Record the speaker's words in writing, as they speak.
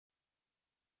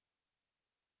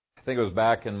I think it was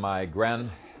back in my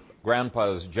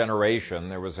grandpa's generation.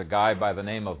 There was a guy by the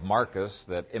name of Marcus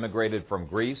that immigrated from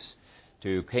Greece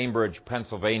to Cambridge,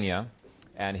 Pennsylvania,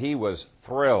 and he was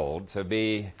thrilled to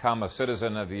become a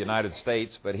citizen of the United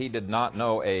States, but he did not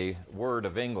know a word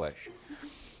of English.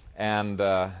 And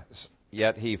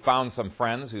yet he found some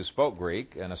friends who spoke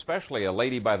Greek, and especially a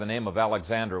lady by the name of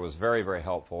Alexandra was very, very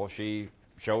helpful. She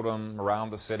showed him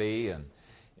around the city and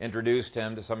introduced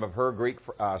him to some of her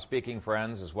Greek-speaking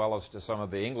friends as well as to some of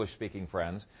the English-speaking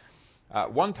friends.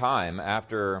 One time,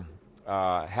 after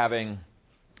having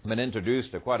been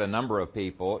introduced to quite a number of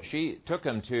people, she took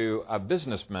him to a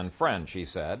businessman friend, she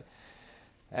said,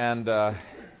 and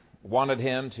wanted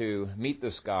him to meet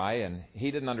this guy, and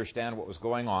he didn't understand what was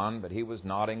going on, but he was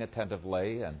nodding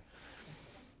attentively, and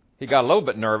he got a little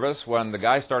bit nervous when the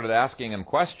guy started asking him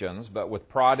questions, but with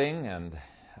prodding and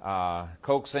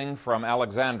coaxing from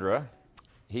Alexandra,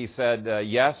 he said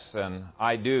yes and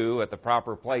I do at the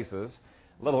proper places,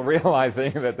 little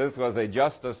realizing that this was a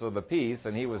justice of the peace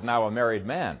and he was now a married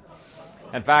man.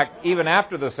 In fact, even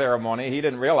after the ceremony, he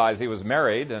didn't realize he was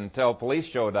married until police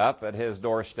showed up at his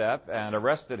doorstep and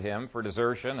arrested him for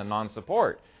desertion and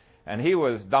non-support. And he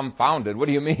was dumbfounded. What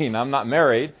do you mean? I'm not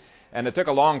married. And it took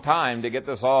a long time to get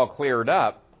this all cleared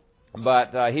up.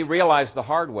 But he realized the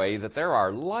hard way that there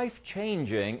are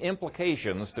life-changing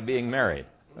implications to being married.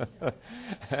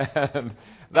 And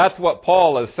that's what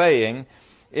Paul is saying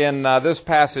in this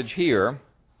passage here.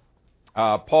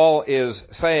 Paul is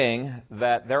saying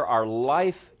that there are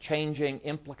life-changing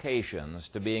implications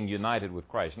to being united with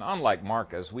Christ. Now, unlike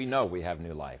Marcus, we know we have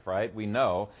new life, right? We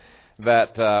know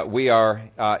that we are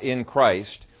in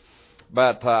Christ.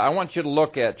 But I want you to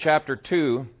look at chapter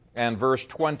 2 and verse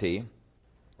 20,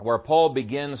 where Paul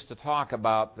begins to talk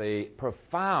about the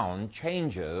profound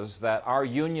changes that our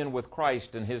union with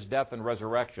Christ and His death and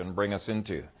resurrection bring us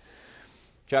into.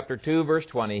 Chapter 2, verse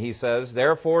 20, he says,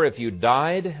 "Therefore, if you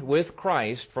died with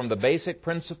Christ from the basic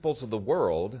principles of the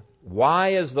world,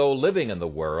 why, as though living in the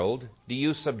world, do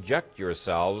you subject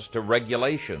yourselves to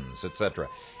regulations, etc.?"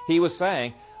 He was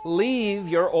saying, leave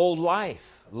your old life.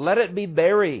 Let it be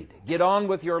buried. Get on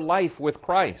with your life with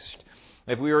Christ.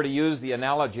 If we were to use the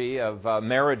analogy of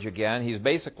marriage again, he's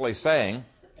basically saying,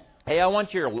 hey, I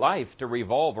want your life to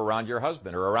revolve around your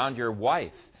husband or around your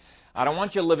wife. I don't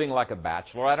want you living like a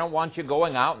bachelor. I don't want you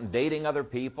going out and dating other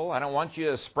people. I don't want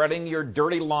you spreading your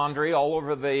dirty laundry all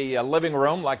over the living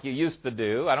room like you used to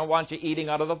do. I don't want you eating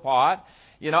out of the pot.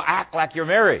 Act like you're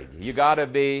married. You got to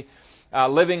be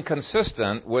living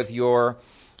consistent with your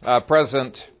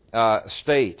present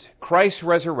state. Christ's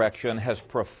resurrection has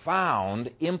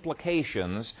profound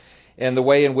implications in the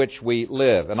way in which we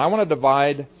live. And I want to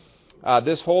divide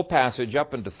this whole passage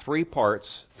up into three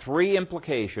parts, three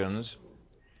implications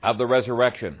of the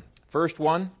resurrection. First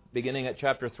one, beginning at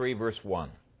chapter 3, verse 1.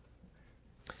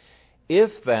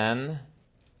 If then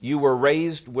you were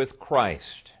raised with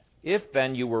Christ. If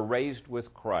then you were raised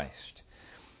with Christ.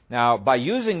 Now, by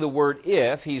using the word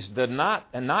if, he's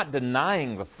not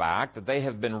denying the fact that they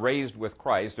have been raised with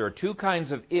Christ. There are two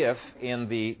kinds of if in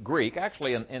the Greek,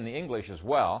 actually in the English as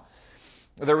well.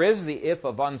 There is the if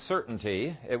of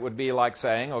uncertainty. It would be like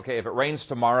saying, okay, if it rains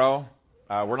tomorrow,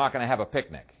 we're not going to have a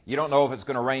picnic. You don't know if it's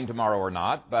going to rain tomorrow or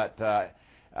not, but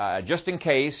just in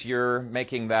case, you're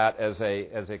making that as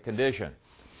a condition.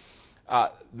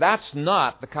 That's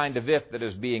not the kind of if that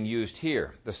is being used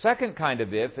here. The second kind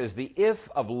of if is the if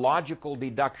of logical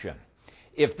deduction.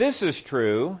 If this is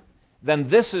true, then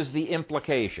this is the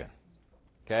implication.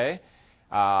 Okay?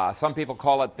 Some people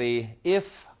call it the if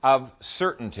of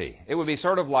certainty. It would be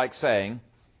sort of like saying,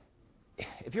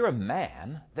 if you're a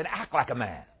man, then act like a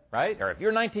man, right? Or if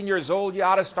you're 19 years old, you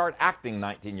ought to start acting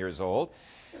 19 years old.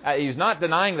 He's not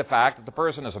denying the fact that the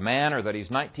person is a man or that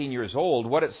he's 19 years old.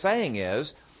 What it's saying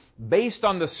is, based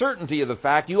on the certainty of the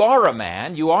fact you are a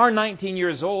man, you are 19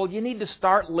 years old, you need to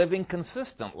start living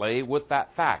consistently with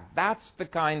that fact. That's the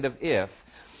kind of if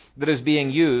that is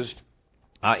being used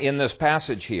in this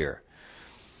passage here.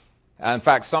 In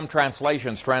fact, some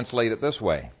translations translate it this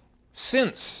way.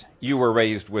 Since you were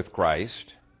raised with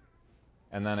Christ,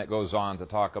 and then it goes on to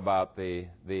talk about the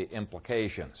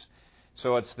implications.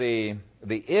 So it's the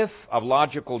if of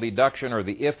logical deduction or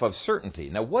the if of certainty.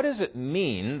 Now, what does it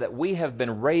mean that we have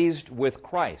been raised with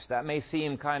Christ? That may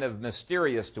seem kind of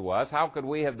mysterious to us. How could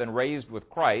we have been raised with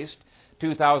Christ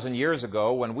 2,000 years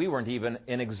ago when we weren't even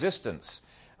in existence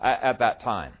at that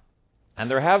time?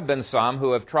 And there have been some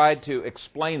who have tried to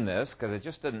explain this because it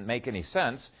just didn't make any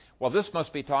sense. Well, this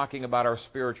must be talking about our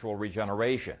spiritual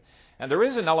regeneration. And there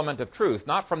is an element of truth,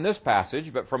 not from this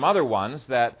passage, but from other ones,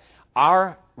 that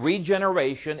our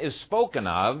regeneration is spoken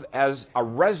of as a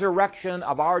resurrection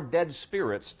of our dead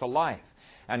spirits to life.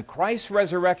 And Christ's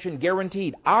resurrection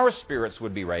guaranteed our spirits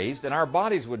would be raised and our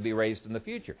bodies would be raised in the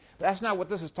future. But that's not what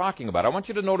this is talking about. I want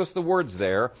you to notice the words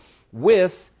there,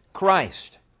 with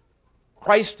Christ.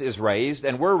 Christ is raised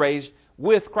and we're raised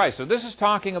with Christ. So this is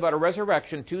talking about a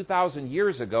resurrection 2,000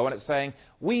 years ago, and it's saying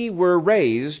we were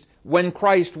raised when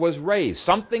Christ was raised.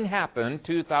 Something happened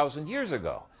 2,000 years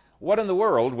ago. What in the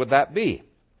world would that be?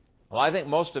 Well, I think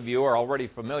most of you are already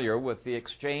familiar with the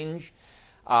exchange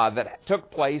that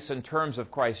took place in terms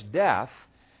of Christ's death.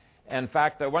 In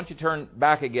fact, I want you to turn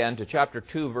back again to chapter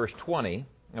 2, verse 20,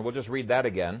 and we'll just read that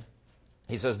again.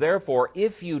 He says, therefore,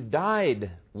 if you died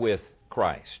with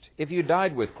Christ, if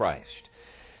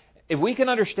we can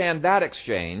understand that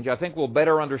exchange, I think we'll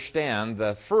better understand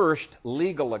the first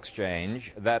legal exchange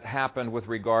that happened with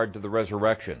regard to the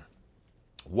resurrection.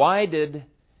 Why did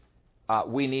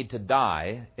we need to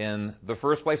die in the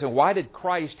first place? And why did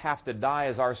Christ have to die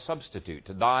as our substitute,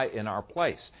 to die in our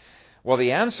place? Well,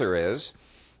 the answer is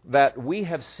that we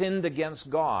have sinned against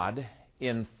God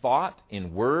in thought,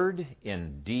 in word,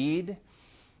 in deed.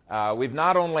 We've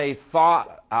not only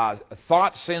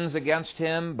thought sins against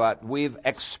Him, but we've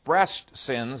expressed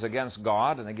sins against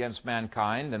God and against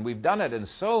mankind, and we've done it in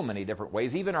so many different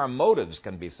ways. Even our motives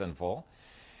can be sinful.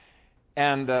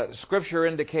 And Scripture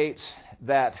indicates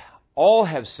that all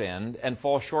have sinned and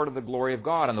fall short of the glory of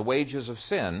God, and the wages of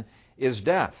sin is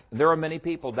death. There are many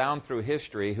people down through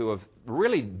history who have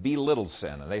really belittled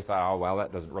sin, and they thought, oh, well,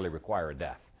 that doesn't really require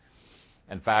death.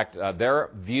 In fact, their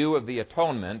view of the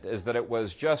atonement is that it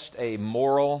was just a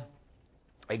moral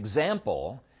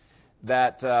example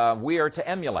that we are to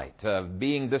emulate,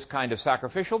 being this kind of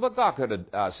sacrificial, but God could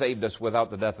have saved us without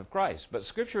the death of Christ. But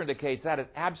Scripture indicates that is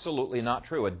absolutely not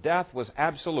true. A death was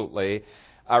absolutely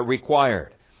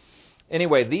required.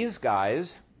 Anyway, these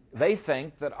guys, they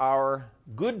think that our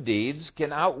good deeds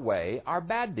can outweigh our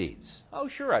bad deeds. Oh,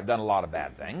 sure, I've done a lot of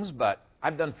bad things, but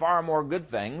I've done far more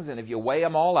good things, and if you weigh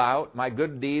them all out, my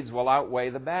good deeds will outweigh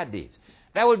the bad deeds.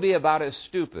 That would be about as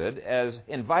stupid as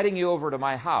inviting you over to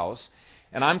my house,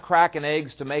 and I'm cracking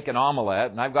eggs to make an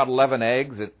omelet, and I've got 11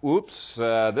 eggs, and oops,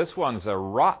 this one's a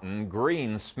rotten,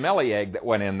 green, smelly egg that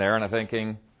went in there, and I'm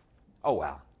thinking, oh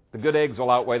well, the good eggs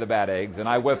will outweigh the bad eggs, and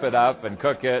I whip it up and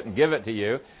cook it and give it to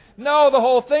you. No, the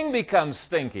whole thing becomes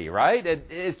stinky, right?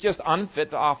 It's just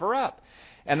unfit to offer up.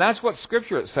 And that's what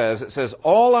Scripture says. It says,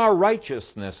 all our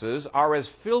righteousnesses are as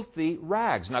filthy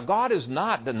rags. Now, God is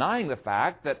not denying the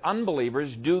fact that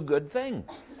unbelievers do good things.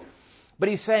 But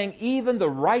He's saying even the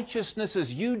righteousnesses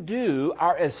you do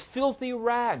are as filthy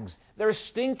rags. They're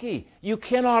stinky. You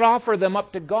cannot offer them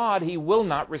up to God. He will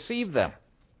not receive them.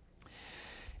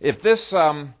 If this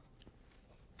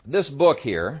book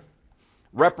here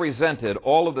represented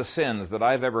all of the sins that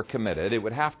I've ever committed, it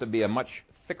would have to be a much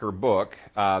thicker book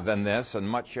than this and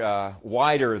much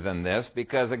wider than this,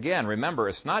 because again, remember,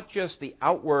 it's not just the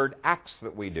outward acts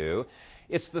that we do,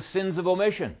 it's the sins of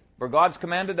omission, where God's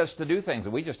commanded us to do things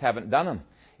and we just haven't done them.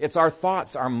 It's our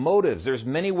thoughts, our motives. There's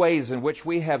many ways in which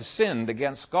we have sinned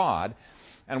against God,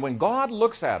 and when God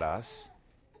looks at us,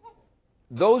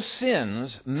 those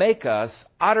sins make us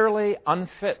utterly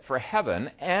unfit for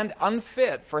heaven and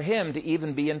unfit for Him to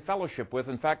even be in fellowship with.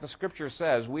 In fact, the Scripture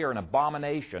says we are an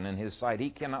abomination in His sight. He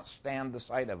cannot stand the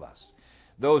sight of us.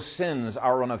 Those sins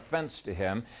are an offense to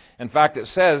Him. In fact, it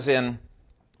says in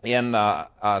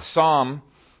Psalm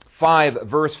 5,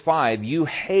 verse 5, you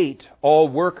hate all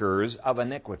workers of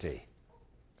iniquity.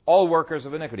 All workers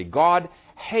of iniquity. God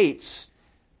hates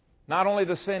not only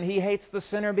the sin, He hates the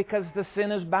sinner because the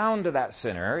sin is bound to that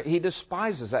sinner. He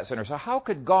despises that sinner. So how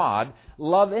could God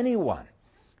love anyone?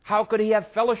 How could He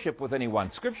have fellowship with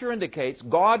anyone? Scripture indicates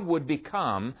God would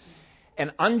become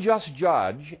an unjust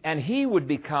judge, and He would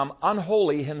become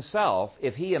unholy Himself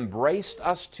if He embraced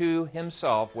us to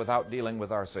Himself without dealing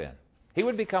with our sin. He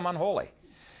would become unholy.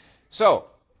 So,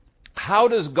 how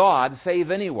does God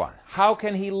save anyone? How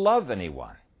can He love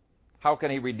anyone? How can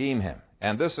He redeem him?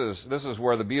 And this is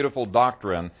where the beautiful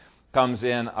doctrine comes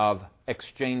in of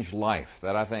exchange life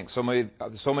that I think so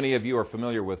many of you are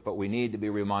familiar with, but we need to be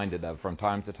reminded of from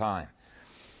time to time.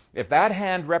 If that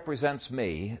hand represents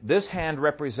me, this hand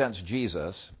represents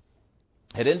Jesus.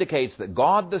 It indicates that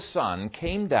God the Son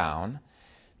came down,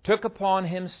 took upon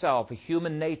Himself a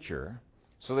human nature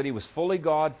so that He was fully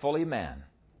God, fully man,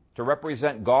 to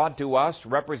represent God to us, to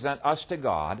represent us to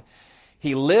God.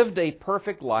 He lived a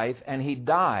perfect life, and He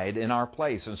died in our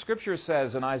place. And Scripture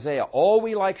says in Isaiah, all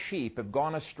we like sheep have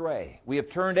gone astray. We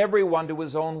have turned everyone to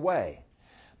his own way.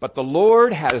 But the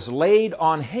Lord has laid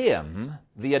on Him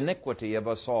the iniquity of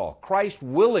us all. Christ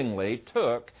willingly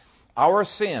took our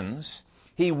sins,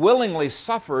 He willingly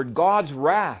suffered God's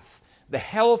wrath, the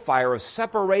hellfire of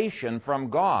separation from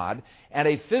God, and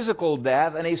a physical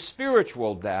death and a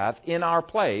spiritual death in our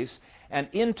place. And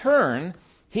in turn,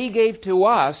 He gave to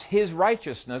us His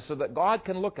righteousness so that God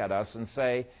can look at us and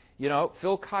say, you know,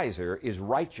 Phil Kaiser is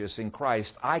righteous in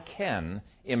Christ. I can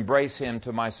embrace Him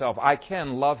to myself. I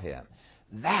can love Him.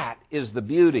 That is the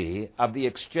beauty of the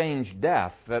exchange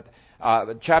death that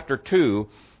chapter 2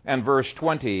 and verse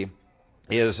 20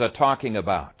 is talking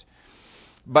about.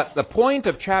 But the point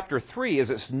of chapter 3 is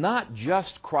it's not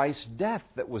just Christ's death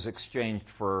that was exchanged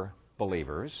for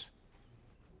believers.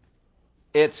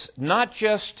 It's not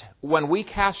just when we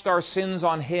cast our sins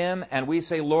on Him and we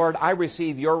say, Lord, I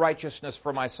receive your righteousness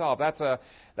for myself. That's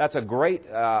a great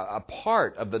a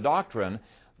part of the doctrine.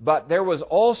 But there was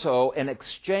also an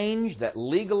exchange that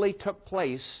legally took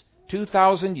place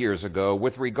 2,000 years ago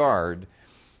with regard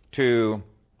to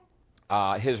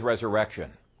His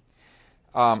resurrection.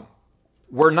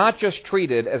 We're not just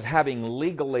treated as having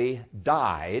legally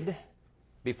died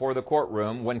before the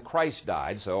courtroom when Christ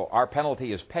died, so our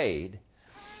penalty is paid.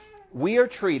 We are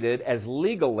treated as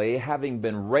legally having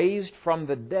been raised from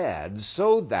the dead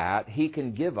so that He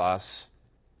can give us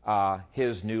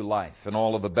His new life and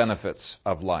all of the benefits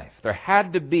of life. There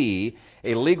had to be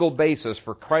a legal basis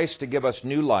for Christ to give us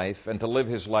new life and to live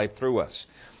His life through us.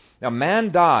 Now,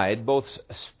 man died both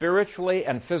spiritually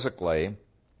and physically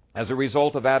as a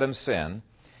result of Adam's sin,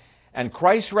 and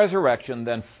Christ's resurrection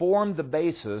then formed the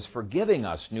basis for giving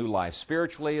us new life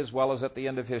spiritually as well as at the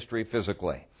end of history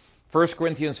physically. 1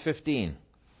 Corinthians 15,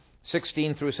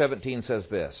 16 through 17 says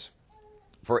this,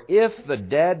 "For if the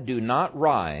dead do not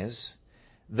rise,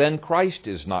 then Christ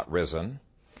is not risen.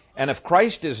 And if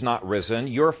Christ is not risen,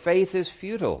 your faith is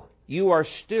futile. You are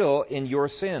still in your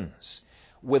sins."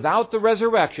 Without the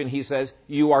resurrection, he says,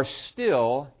 you are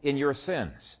still in your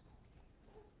sins.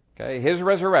 Okay? His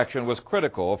resurrection was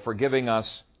critical for giving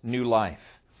us new life.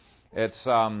 It's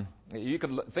you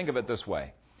could think of it this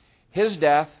way. His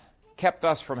death kept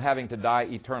us from having to die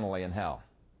eternally in hell,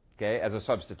 okay, as a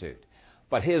substitute.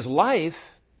 But His life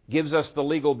gives us the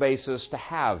legal basis to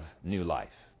have new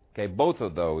life. Okay, both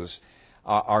of those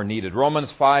are needed.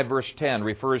 Romans 5 verse 10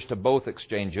 refers to both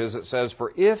exchanges. It says,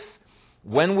 "For if,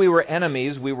 when we were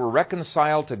enemies, we were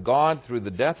reconciled to God through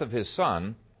the death of His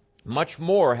Son, much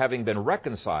more, having been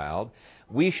reconciled,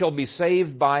 we shall be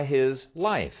saved by His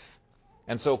life."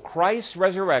 And so Christ's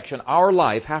resurrection, our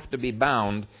life, have to be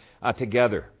bound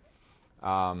together.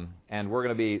 And we're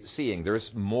going to be seeing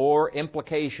there's more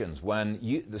implications. When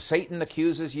Satan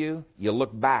accuses you, you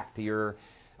look back to your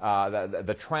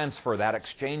the transfer, that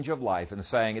exchange of life, and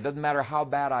saying, it doesn't matter how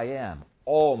bad I am,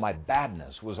 all my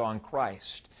badness was on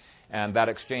Christ. And that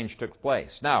exchange took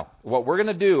place. Now, what we're going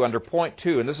to do under point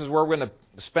 2, and this is where we're going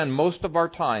to spend most of our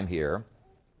time here,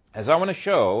 is I want to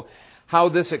show how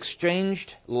this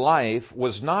exchanged life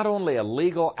was not only a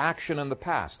legal action in the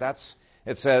past.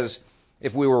 It says,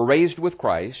 if we were raised with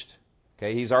Christ,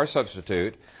 okay, He's our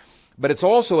substitute, but it's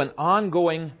also an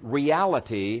ongoing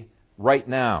reality right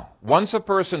now. Once a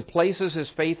person places his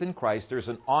faith in Christ, there's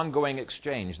an ongoing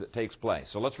exchange that takes place.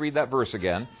 So let's read that verse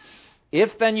again.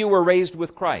 "If then you were raised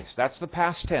with Christ," that's the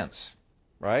past tense,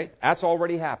 right? That's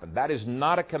already happened. That is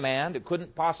not a command. It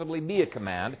couldn't possibly be a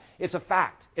command. It's a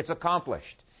fact. It's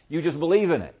accomplished. You just believe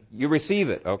in it. You receive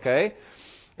it, okay?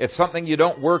 It's something you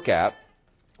don't work at.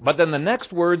 But then the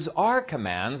next words are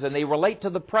commands, and they relate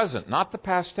to the present, not the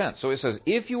past tense. So it says,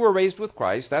 if you were raised with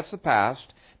Christ, that's the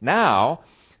past. Now,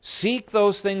 seek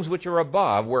those things which are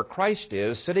above, where Christ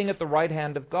is, sitting at the right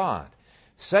hand of God.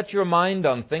 Set your mind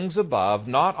on things above,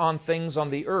 not on things on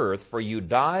the earth, for you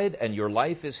died, and your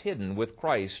life is hidden with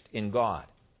Christ in God.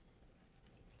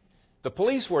 The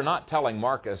police were not telling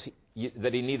Marcus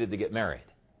that he needed to get married.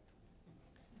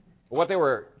 What they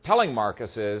were telling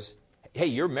Marcus is, hey,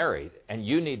 you're married, and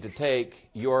you need to take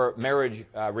your marriage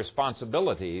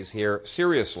responsibilities here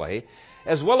seriously,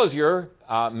 as well as your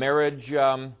marriage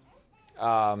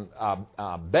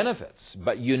benefits.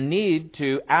 But you need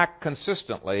to act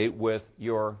consistently with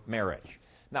your marriage.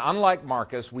 Now, unlike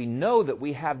Marcus, we know that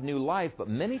we have new life, but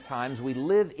many times we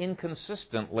live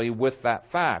inconsistently with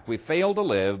that fact. We fail to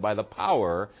live by the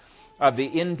power of the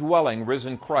indwelling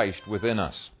risen Christ within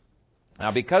us. Now,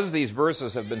 because these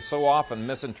verses have been so often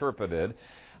misinterpreted,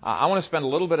 I want to spend a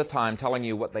little bit of time telling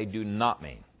you what they do not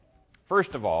mean.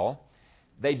 First of all,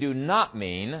 they do not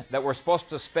mean that we're supposed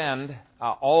to spend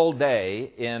all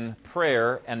day in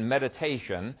prayer and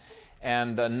meditation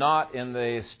and not in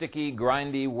the sticky,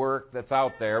 grindy work that's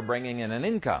out there bringing in an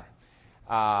income.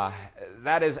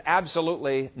 That is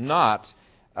absolutely not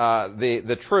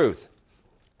the truth.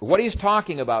 what he's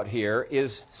talking about here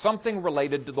is something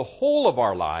related to the whole of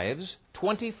our lives,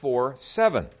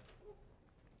 24/7.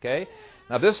 Okay?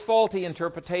 Now, this faulty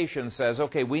interpretation says,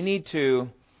 okay, we need to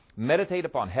meditate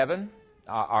upon heaven,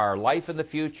 our life in the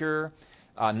future,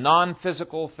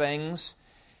 non-physical things,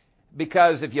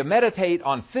 because if you meditate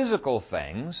on physical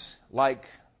things, like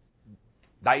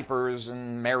diapers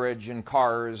and marriage and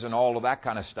cars and all of that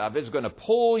kind of stuff, it's going to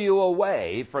pull you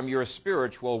away from your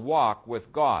spiritual walk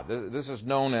with God. This is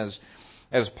known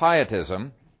as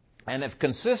pietism, and if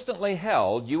consistently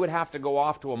held, you would have to go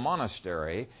off to a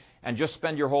monastery and just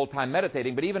spend your whole time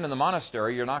meditating. But even in the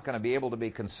monastery, you're not going to be able to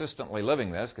be consistently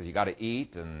living this, because you got to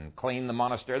eat and clean the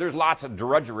monastery. There's lots of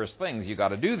drudgerous things you got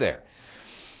to do there.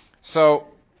 So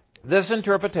this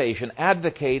interpretation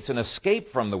advocates an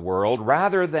escape from the world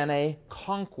rather than a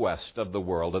conquest of the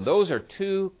world. And those are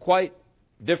two quite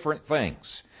different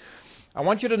things. I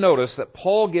want you to notice that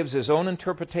Paul gives his own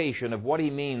interpretation of what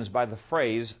he means by the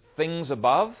phrase things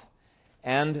above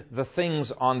and the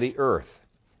things on the earth.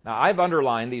 Now, I've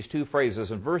underlined these two phrases.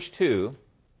 In verse 2,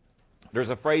 there's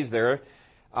a phrase there,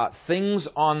 things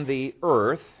on the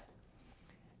earth,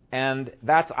 and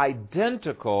that's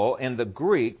identical in the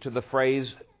Greek to the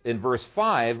phrase in verse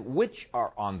 5, which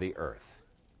are on the earth.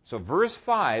 So verse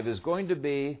 5 is going to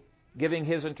be giving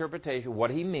his interpretation,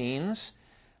 what he means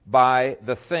by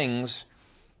the things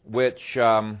which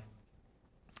are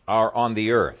on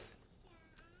the earth.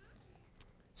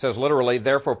 It says literally,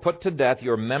 therefore put to death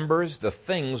your members, the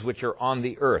things which are on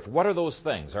the earth. What are those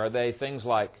things? Are they things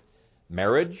like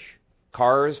marriage,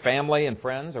 cars, family, and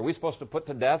friends? Are we supposed to put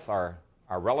to death our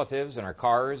relatives and our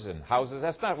cars and houses?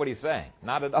 That's not what he's saying.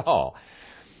 Not at all.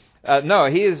 No,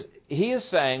 he is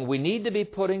saying we need to be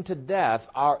putting to death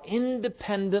our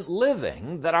independent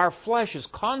living that our flesh is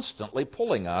constantly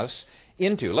pulling us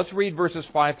into. Let's read verses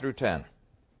 5 through 10.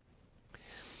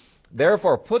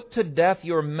 Therefore put to death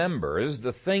your members,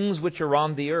 the things which are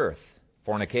on the earth,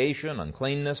 fornication,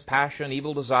 uncleanness, passion,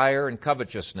 evil desire, and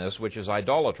covetousness, which is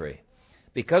idolatry.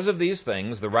 Because of these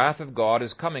things the wrath of God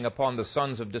is coming upon the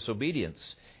sons of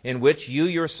disobedience, in which you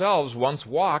yourselves once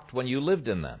walked when you lived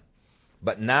in them.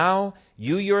 But now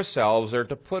you yourselves are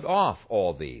to put off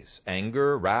all these: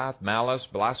 anger, wrath, malice,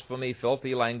 blasphemy,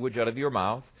 filthy language out of your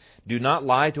mouth. Do not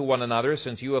lie to one another,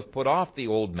 since you have put off the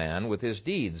old man with his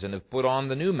deeds, and have put on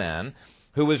the new man,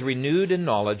 who is renewed in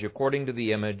knowledge according to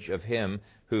the image of him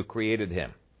who created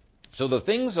him. So the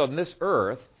things on this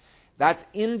earth, that's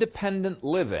independent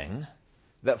living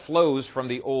that flows from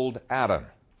the old Adam.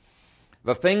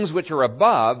 The things which are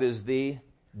above is the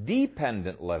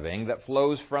dependent living that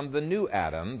flows from the new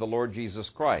Adam, the Lord Jesus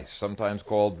Christ, sometimes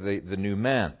called the new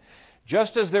man.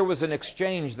 Just as there was an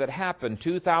exchange that happened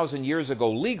 2,000 years ago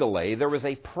legally, there is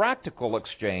a practical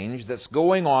exchange that's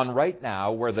going on right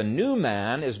now where the new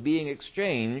man is being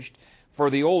exchanged for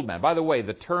the old man. By the way,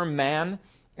 the term man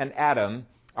and Adam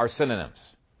are synonyms.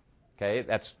 Okay,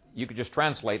 you could just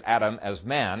translate Adam as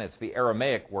man. It's the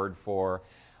Aramaic word for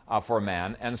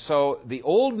man. And so the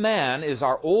old man is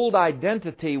our old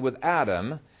identity with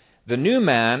Adam. The new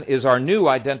man is our new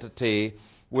identity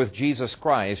with Jesus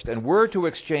Christ, and we're to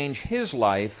exchange his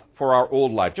life for our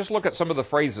old life. Just look at some of the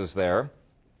phrases there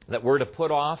that we're to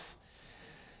put off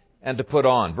and to put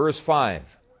on. Verse 5,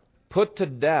 put to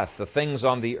death the things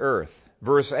on the earth.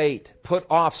 Verse 8, put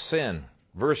off sin.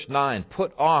 Verse 9,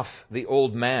 put off the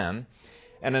old man.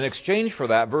 And in exchange for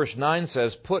that, verse 9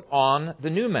 says, put on the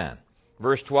new man.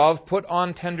 Verse 12, put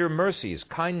on tender mercies,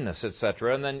 kindness,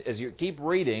 etc. And then as you keep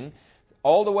reading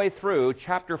all the way through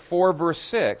chapter 4, verse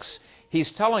 6, he's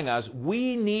telling us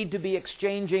we need to be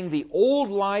exchanging the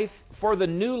old life for the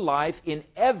new life in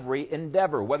every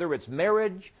endeavor, whether it's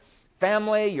marriage,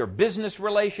 family, your business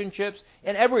relationships,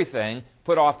 and everything.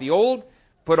 Put off the old,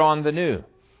 put on the new.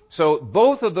 So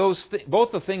both of those,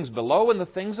 both the things below and the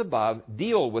things above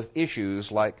deal with issues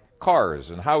like cars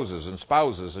and houses and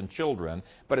spouses and children,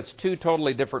 but it's two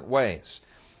totally different ways.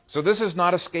 So this is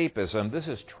not escapism. This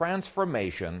is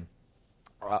transformation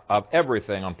of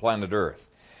everything on planet Earth.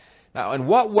 Now, in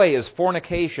what way is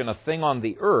fornication a thing on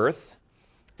the earth,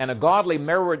 and a godly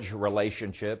marriage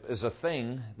relationship is a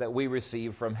thing that we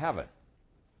receive from heaven?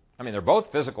 I mean, they're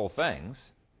both physical things.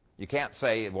 You can't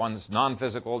say one's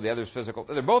non-physical, the other's physical.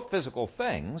 They're both physical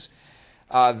things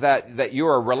that you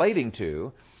are relating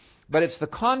to, but it's the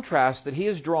contrast that he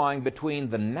is drawing between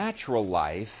the natural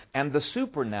life and the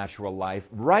supernatural life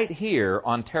right here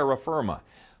on terra firma.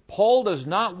 Paul does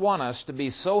not want us to be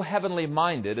so heavenly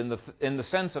minded in the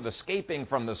sense of escaping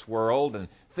from this world and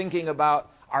thinking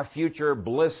about our future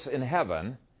bliss in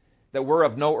heaven that we're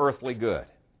of no earthly good.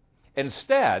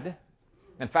 Instead,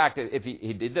 in fact, if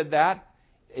he did that,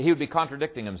 he would be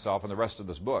contradicting himself in the rest of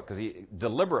this book, because he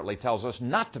deliberately tells us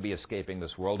not to be escaping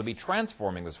this world, to be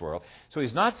transforming this world. So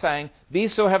he's not saying, be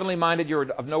so heavenly minded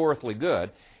you're of no earthly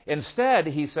good. Instead,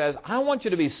 he says, I want you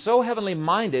to be so heavenly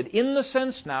minded in the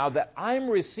sense now that I'm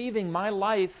receiving my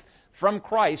life from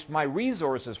Christ, my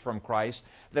resources from Christ,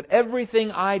 that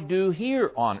everything I do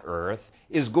here on earth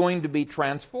is going to be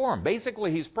transformed.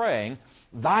 Basically, he's praying,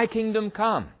 thy kingdom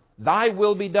come, thy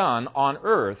will be done on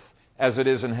earth as it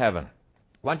is in heaven.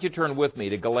 Why don't you turn with me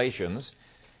to Galatians?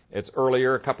 It's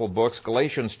earlier, a couple of books,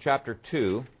 Galatians chapter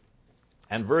 2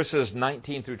 and verses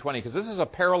 19 through 20, because this is a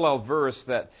parallel verse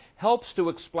that helps to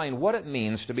explain what it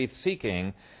means to be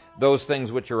seeking those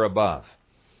things which are above.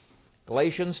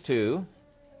 Galatians 2,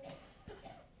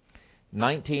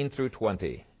 19 through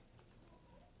 20.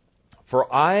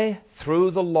 For I,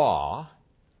 through the law,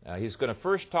 he's going to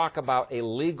first talk about a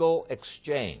legal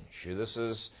exchange. This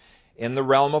is in the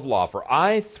realm of law. For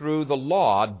I, through the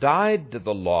law, died to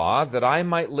the law that I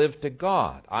might live to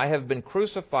God. I have been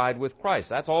crucified with Christ.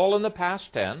 That's all in the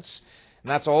past tense, and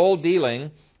that's all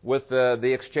dealing with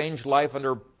the exchange life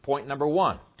under point number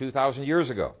 1, 2,000 years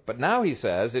ago. But now he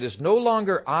says, it is no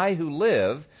longer I who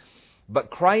live, but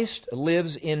Christ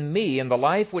lives in me, and the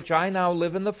life which I now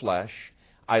live in the flesh,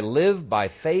 I live by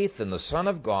faith in the Son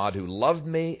of God who loved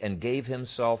me and gave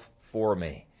himself for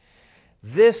me.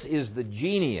 This is the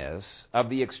genius of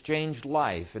the exchanged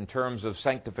life in terms of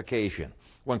sanctification.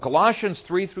 When Colossians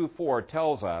 3 through 4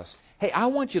 tells us, hey, I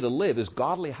want you to live as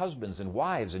godly husbands and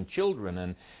wives and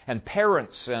children and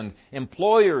parents and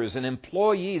employers and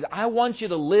employees. I want you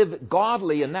to live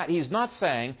godly in that. He's not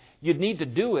saying you'd need to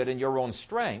do it in your own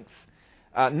strength.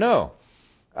 No.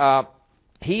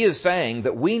 He is saying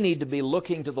that we need to be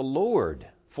looking to the Lord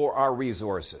for our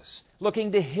resources,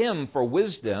 looking to Him for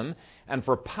wisdom and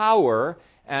for power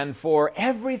and for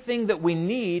everything that we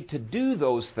need to do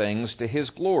those things to His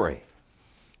glory.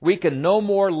 We can no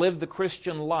more live the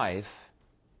Christian life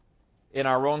in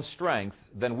our own strength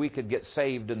than we could get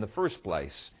saved in the first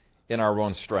place in our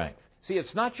own strength. See,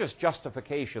 it's not just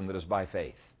justification that is by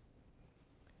faith.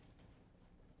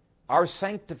 Our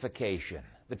sanctification,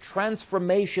 the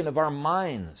transformation of our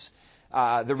minds,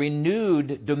 the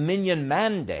renewed dominion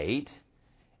mandate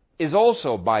is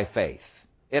also by faith.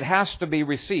 It has to be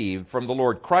received from the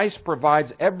Lord. Christ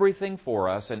provides everything for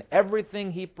us, and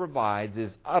everything He provides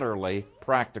is utterly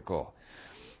practical.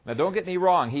 Now, don't get me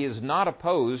wrong. He is not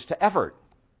opposed to effort.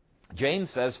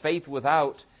 James says faith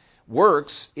without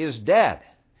works is dead.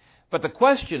 But the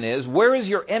question is, where is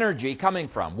your energy coming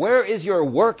from? Where is your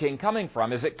working coming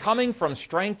from? Is it coming from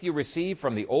strength you receive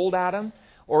from the old Adam,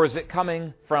 or is it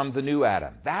coming from the new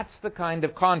Adam? That's the kind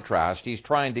of contrast he's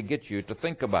trying to get you to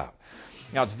think about.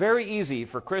 Now, it's very easy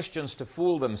for Christians to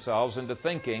fool themselves into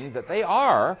thinking that they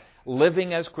are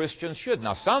living as Christians should.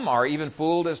 Now, some are even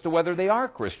fooled as to whether they are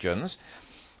Christians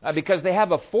because they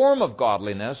have a form of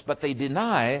godliness, but they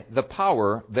deny the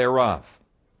power thereof.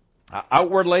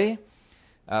 Outwardly,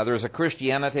 there's a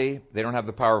Christianity, they don't have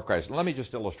the power of Christ. Let me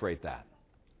just illustrate that.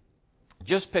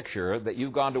 Just picture that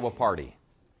you've gone to a party,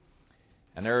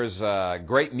 and there's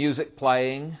great music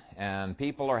playing, and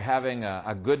people are having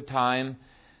a good time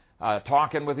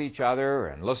talking with each other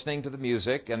and listening to the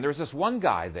music, and there's this one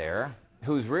guy there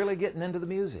who's really getting into the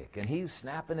music, and he's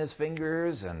snapping his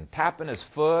fingers and tapping his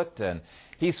foot, and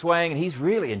he's swaying, and he's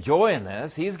really enjoying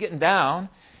this. He's getting down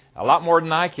a lot more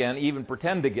than I can even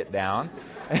pretend to get down.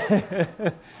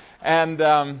 And,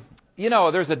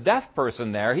 there's a deaf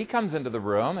person there. He comes into the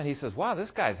room, and he says, wow,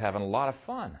 this guy's having a lot of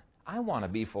fun. I want to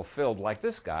be fulfilled like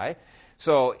this guy.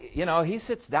 So, he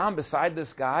sits down beside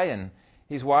this guy, and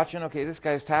he's watching. Okay, this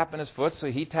guy's tapping his foot, so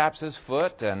he taps his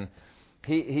foot, and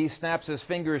he snaps his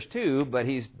fingers too, but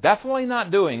he's definitely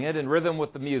not doing it in rhythm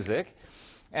with the music.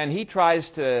 And he tries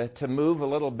to move a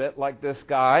little bit like this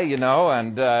guy,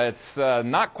 and it's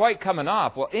not quite coming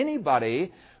off. Well,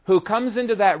 anybody who comes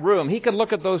into that room, he can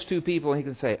look at those two people and he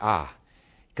can say,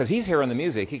 because he's hearing the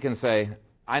music, he can say,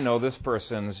 I know this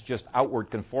person's just outward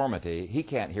conformity. He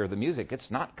can't hear the music. It's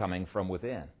not coming from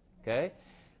within. Okay?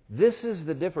 This is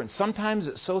the difference. Sometimes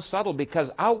it's so subtle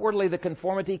because outwardly the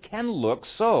conformity can look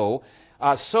so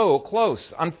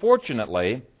close.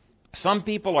 Unfortunately, some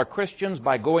people are Christians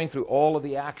by going through all of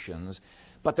the actions,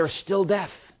 but they're still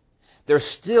deaf. They're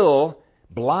still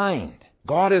blind.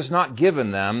 God has not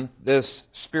given them this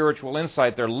spiritual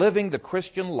insight. They're living the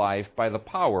Christian life by the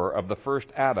power of the first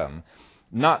Adam,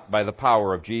 not by the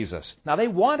power of Jesus. Now, they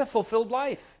want a fulfilled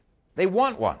life. They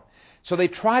want one. So they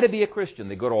try to be a Christian.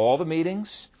 They go to all the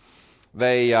meetings.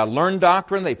 They learn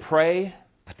doctrine. They pray.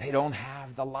 But they don't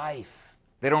have the life.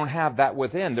 They don't have that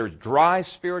within. They're dry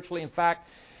spiritually. In fact,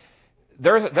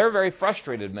 they're very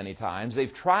frustrated many times.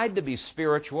 They've tried to be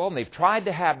spiritual, and they've tried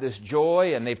to have this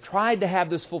joy, and they've tried to have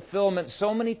this fulfillment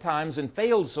so many times and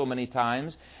failed so many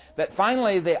times that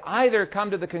finally they either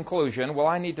come to the conclusion, well,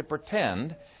 I need to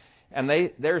pretend, and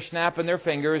they're snapping their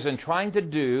fingers and trying to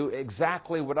do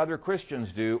exactly what other Christians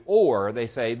do, or they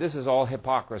say, this is all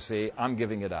hypocrisy, I'm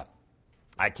giving it up.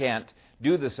 I can't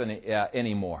do this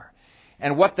anymore.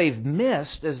 And what they've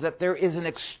missed is that there is an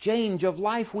exchange of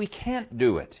life. We can't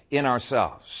do it in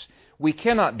ourselves. We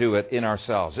cannot do it in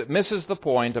ourselves. It misses the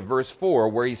point of verse 4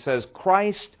 where he says,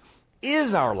 Christ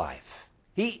is our life.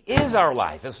 He is our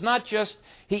life. It's not just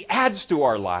He adds to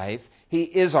our life, He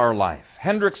is our life.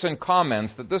 Hendrickson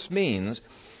comments that this means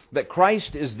that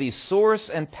Christ is the source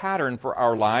and pattern for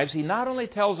our lives. He not only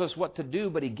tells us what to do,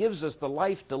 but He gives us the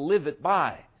life to live it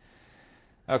by.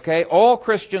 Okay, all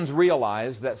Christians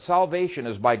realize that salvation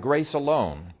is by grace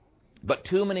alone, but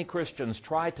too many Christians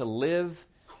try to live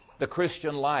the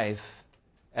Christian life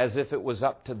as if it was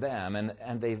up to them,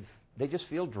 and they just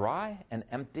feel dry and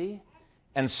empty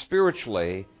and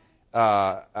spiritually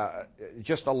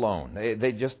just alone.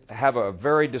 They just have a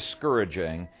very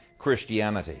discouraging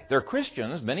Christianity. They're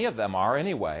Christians, many of them are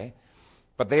anyway,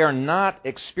 but they are not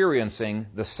experiencing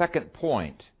the second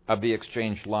point of the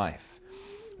exchanged life.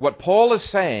 What Paul is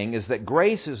saying is that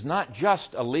grace is not just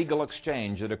a legal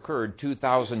exchange that occurred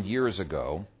 2,000 years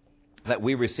ago that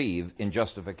we receive in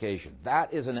justification.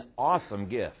 That is an awesome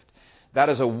gift. That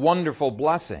is a wonderful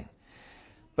blessing.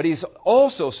 But he's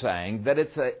also saying that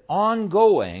it's an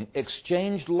ongoing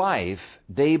exchanged life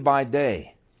day by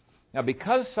day. Now,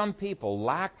 because some people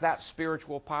lack that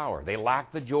spiritual power, they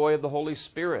lack the joy of the Holy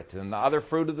Spirit and the other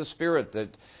fruit of the Spirit that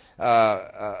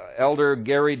Elder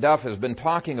Gary Duff has been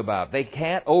talking about. They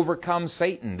can't overcome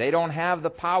Satan. They don't have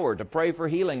the power to pray for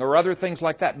healing or other things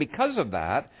like that. Because of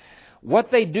that,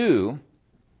 what they do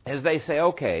is they say,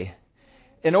 okay,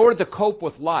 in order to cope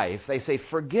with life, they say,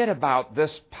 forget about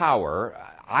this power.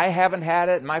 I haven't had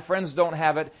it. My friends don't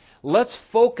have it. Let's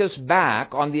focus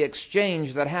back on the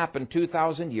exchange that happened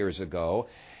 2,000 years ago.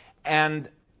 And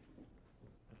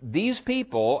these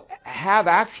people have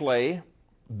actually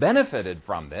benefited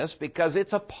from this because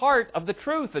it's a part of the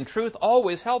truth, and truth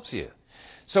always helps you.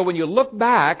 So when you look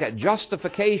back at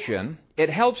justification, it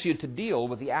helps you to deal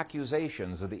with the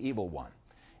accusations of the evil one.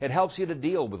 It helps you to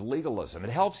deal with legalism. It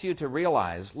helps you to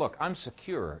realize, look, I'm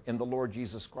secure in the Lord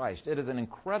Jesus Christ. It is an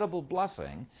incredible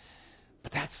blessing,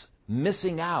 but that's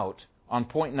missing out on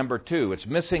point number 2. It's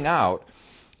missing out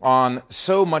on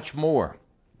so much more.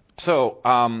 So,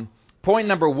 point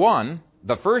number 1,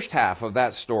 the first half of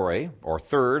that story, or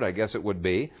third, I guess it would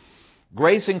be,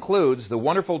 grace includes the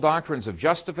wonderful doctrines of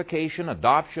justification,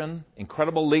 adoption,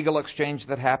 incredible legal exchange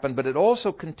that happened, but it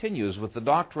also continues with the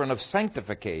doctrine of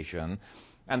sanctification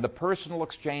and the personal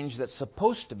exchange that's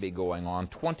supposed to be going on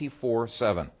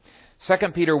 24/7.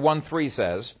 2 Peter 1:3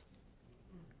 says,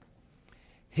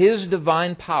 His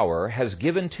divine power has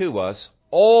given to us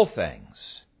all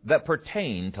things that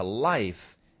pertain to life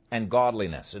and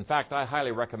godliness. In fact, I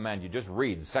highly recommend you just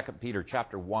read 2 Peter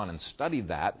chapter 1 and study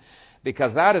that,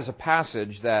 because that is a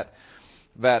passage that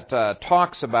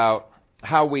talks about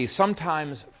how we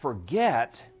sometimes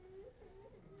forget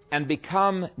and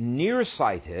become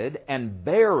nearsighted and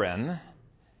barren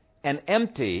and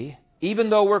empty, even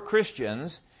though we're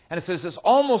Christians. And it says it's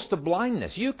almost a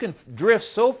blindness. You can drift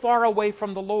so far away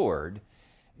from the Lord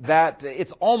that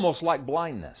it's almost like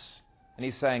blindness. And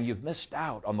he's saying you've missed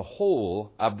out on the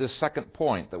whole of this second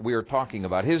point that we are talking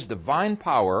about. His divine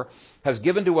power has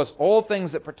given to us all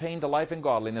things that pertain to life and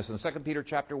godliness. And 2 Peter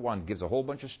chapter 1 gives a whole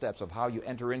bunch of steps of how you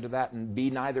enter into that and be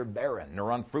neither barren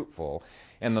nor unfruitful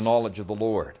in the knowledge of the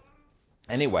Lord.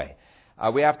 Anyway,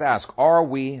 we have to ask, are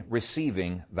we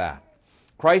receiving that?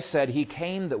 Christ said He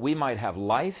came that we might have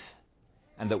life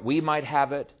and that we might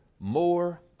have it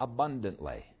more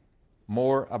abundantly.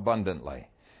 More abundantly.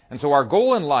 And so our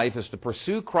goal in life is to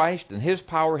pursue Christ and His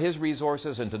power, His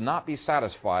resources, and to not be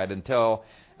satisfied until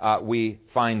we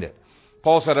find it.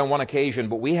 Paul said on one occasion,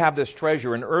 but we have this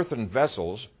treasure in earthen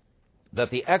vessels,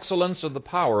 that the excellence of the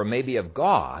power may be of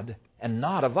God and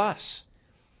not of us.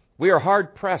 We are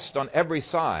hard pressed on every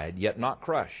side, yet not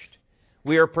crushed.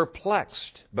 We are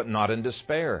perplexed, but not in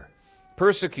despair.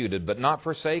 Persecuted, but not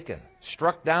forsaken.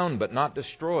 Struck down, but not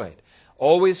destroyed.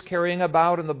 Always carrying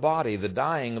about in the body the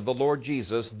dying of the Lord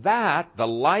Jesus, that the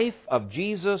life of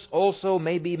Jesus also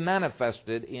may be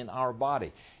manifested in our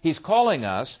body. He's calling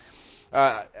us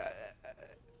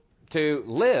to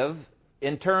live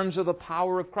in terms of the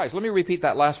power of Christ. Let me repeat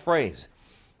that last phrase.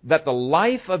 That the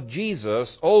life of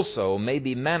Jesus also may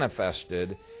be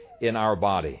manifested in our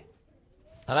body.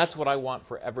 And that's what I want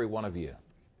for every one of you.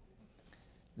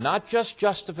 Not just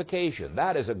justification.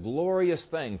 That is a glorious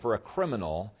thing for a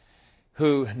criminal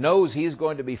who knows he's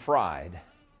going to be fried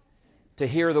to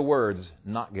hear the words,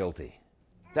 not guilty.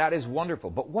 That is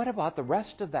wonderful. But what about the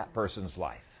rest of that person's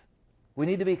life? We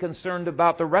need to be concerned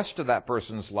about the rest of that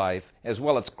person's life as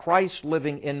well. It's Christ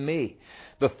living in me.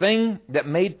 The thing that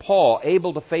made Paul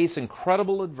able to face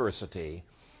incredible adversity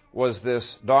was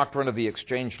this doctrine of the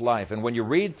exchanged life. And when you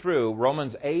read through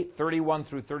Romans 8:31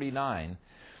 through 39,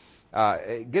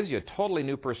 it gives you a totally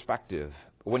new perspective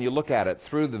when you look at it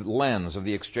through the lens of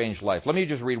the exchanged life. Let me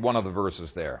just read one of the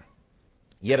verses there.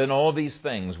 Yet in all these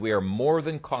things we are more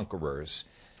than conquerors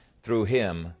through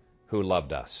Him who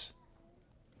loved us.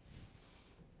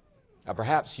 Now,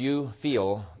 perhaps you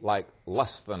feel like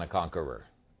less than a conqueror.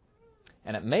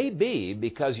 And it may be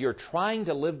because you're trying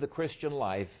to live the Christian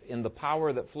life in the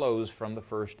power that flows from the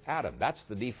first Adam. That's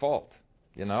the default,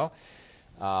 you know.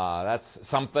 That's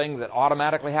something that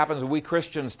automatically happens. We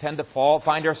Christians tend to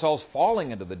find ourselves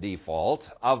falling into the default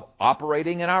of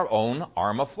operating in our own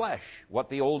arm of flesh, what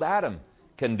the old Adam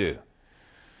can do.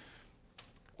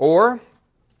 Or,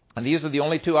 and these are the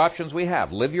only two options we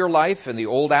have, live your life in the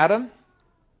old Adam,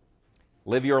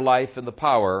 live your life in the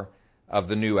power of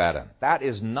the new Adam. That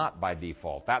is not by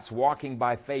default. That's walking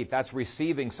by faith. That's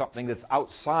receiving something that's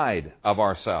outside of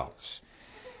ourselves.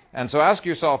 And so ask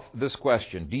yourself this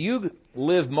question. Do you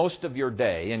live most of your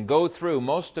day and go through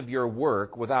most of your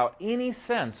work without any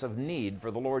sense of need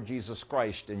for the Lord Jesus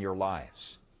Christ in your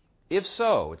lives? If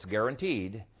so, it's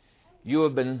guaranteed you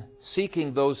have been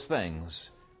seeking those things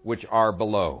which are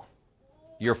below.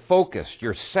 You're focused,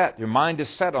 you're set, your mind is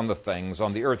set on the things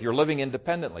on the earth. You're living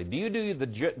independently. Do you do the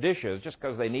dishes just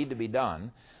because they need to be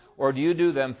done? Or do you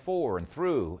do them for and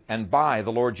through and by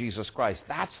the Lord Jesus Christ?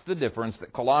 That's the difference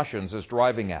that Colossians is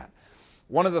driving at.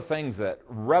 One of the things that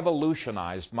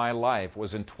revolutionized my life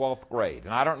was in 12th grade.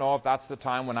 And I don't know if that's the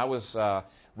time when I was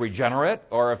regenerate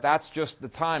or if that's just the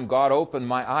time God opened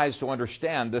my eyes to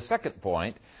understand the second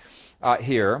point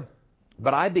here.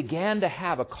 But I began to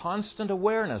have a constant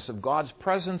awareness of God's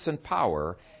presence and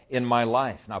power in my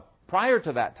life. Now, prior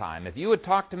to that time, if you had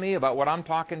talked to me about what I'm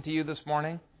talking to you this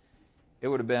morning, I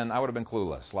would have been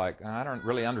clueless. Like, I don't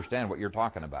really understand what you're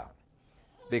talking about.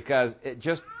 Because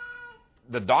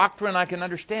the doctrine I can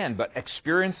understand, but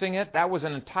experiencing it, that was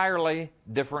an entirely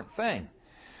different thing.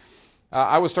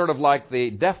 I was sort of like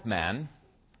the deaf man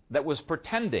that was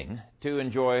pretending to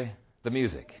enjoy the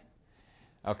music.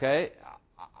 Okay?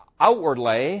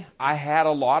 Outwardly, I had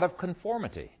a lot of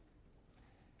conformity,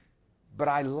 but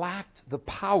I lacked the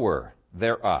power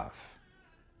thereof.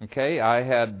 Okay, I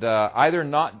had either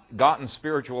not gotten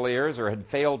spiritual ears or had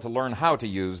failed to learn how to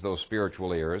use those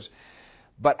spiritual ears.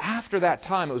 But after that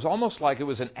time, it was almost like it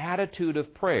was an attitude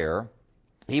of prayer,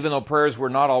 even though prayers were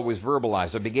not always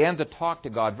verbalized. I began to talk to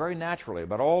God very naturally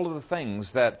about all of the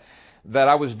things that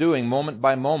I was doing moment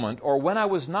by moment, or when I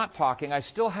was not talking, I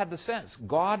still had the sense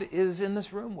God is in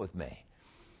this room with me,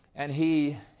 and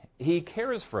He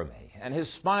cares for me, and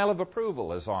His smile of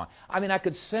approval is on. I mean, I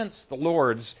could sense the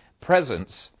Lord's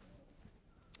presence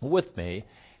with me,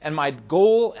 and my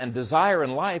goal and desire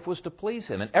in life was to please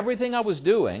Him. And everything I was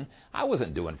doing, I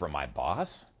wasn't doing for my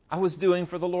boss. I was doing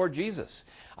for the Lord Jesus.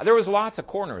 There was lots of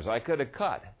corners I could have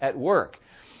cut at work.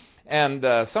 And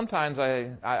sometimes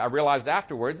I realized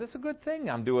afterwards, it's a good thing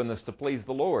I'm doing this to please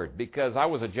the Lord, because I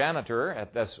was a janitor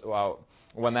at this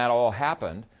when that all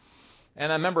happened.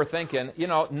 And I remember thinking,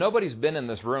 nobody's been in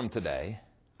this room today.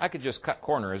 I could just cut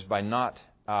corners by not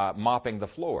mopping the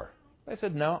floor. I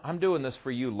said, no, I'm doing this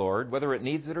for you, Lord, whether it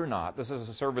needs it or not. This is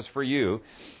a service for you.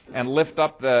 And lift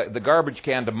up the garbage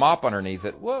can to mop underneath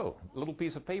it. Whoa, a little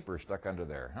piece of paper stuck under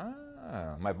there.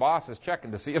 My boss is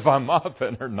checking to see if I'm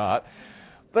mopping or not.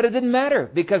 But it didn't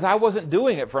matter, because I wasn't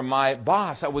doing it for my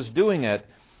boss. I was doing it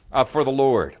for the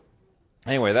Lord.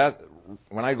 Anyway,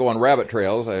 when I go on rabbit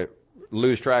trails, I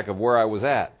lose track of where I was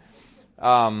at.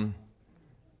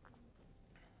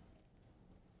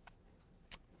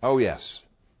 Oh, yes.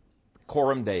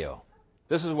 Coram Deo.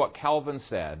 This is what Calvin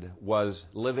said was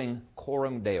living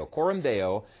Coram Deo. Coram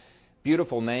Deo,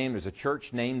 beautiful name. There's a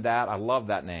church named that. I love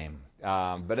that name.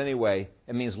 But anyway,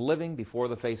 it means living before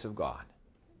the face of God.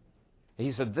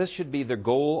 He said this should be the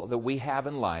goal that we have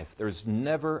in life. There's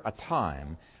never a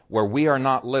time where we are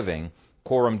not living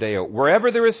Coram Deo.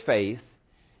 Wherever there is faith,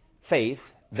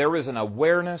 there is an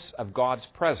awareness of God's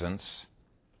presence.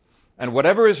 And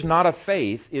whatever is not of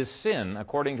faith is sin,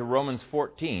 according to Romans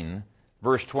 14,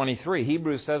 verse 23.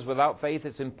 Hebrews says without faith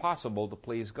it's impossible to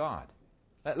please God.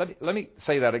 Let me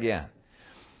say that again.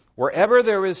 Wherever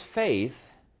there is faith,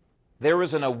 there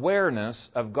is an awareness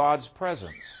of God's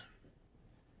presence.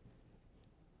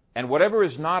 And whatever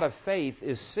is not of faith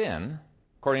is sin,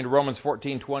 according to Romans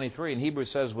 14:23. And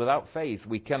Hebrews says, without faith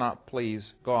we cannot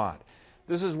please God.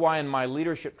 This is why in my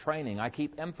leadership training I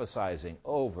keep emphasizing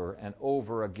over and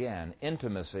over again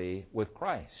intimacy with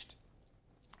Christ.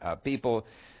 People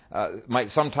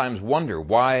might sometimes wonder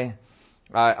why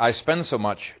I spend so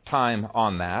much time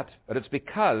on that, but it's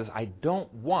because I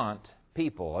don't want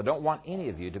any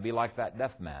of you to be like that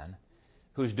deaf man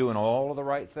who's doing all of the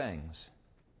right things,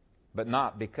 but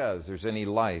not because there's any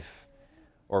life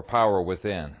or power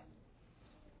within.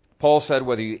 Paul said,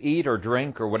 whether you eat or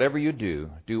drink or whatever you do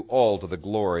all to the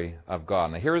glory of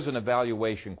God. Now here's an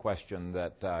evaluation question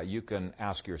that you can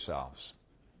ask yourselves.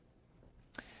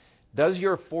 Does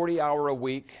your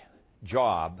 40-hour-a-week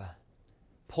job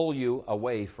pull you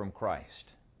away from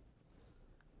Christ?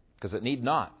 Because it need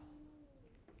not.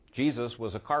 Jesus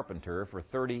was a carpenter for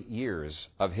 30 years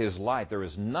of his life. There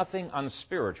is nothing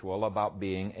unspiritual about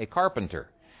being a carpenter.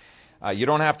 You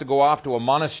don't have to go off to a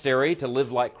monastery to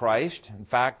live like Christ. In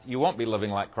fact, you won't be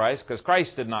living like Christ because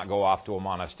Christ did not go off to a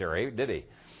monastery, did he?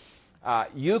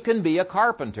 You can be a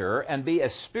carpenter and be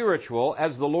as spiritual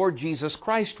as the Lord Jesus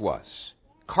Christ was.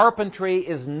 Carpentry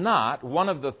is not one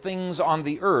of the things on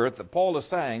the earth that Paul is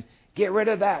saying, get rid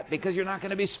of that because you're not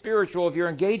going to be spiritual if you're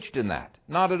engaged in that.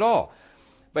 Not at all.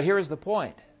 But here's the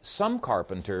point. Some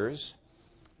carpenters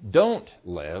don't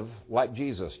live like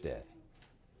Jesus did.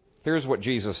 Here's what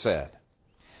Jesus said.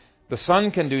 The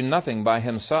Son can do nothing by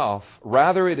himself.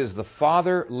 Rather, it is the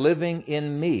Father living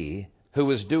in me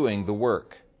who is doing the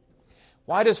work.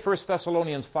 Why does 1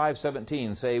 Thessalonians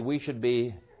 5:17 say we should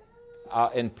be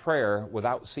in prayer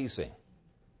without ceasing?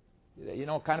 You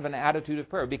know, kind of an attitude of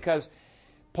prayer. Because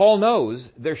Paul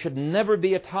knows there should never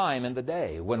be a time in the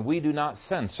day when we do not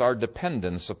sense our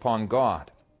dependence upon God.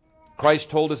 Christ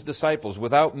told his disciples,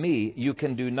 without me you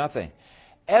can do nothing.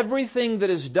 Everything that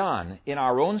is done in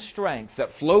our own strength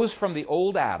that flows from the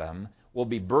old Adam will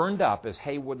be burned up as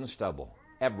hay, wood, and stubble.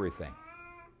 Everything.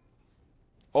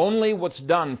 Only what's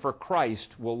done for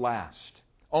Christ will last.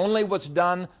 Only what's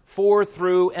done for,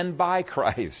 through, and by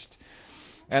Christ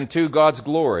and to God's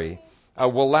glory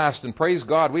will last. And praise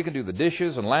God, we can do the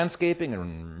dishes and landscaping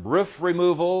and roof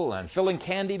removal and filling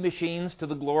candy machines to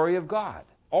the glory of God.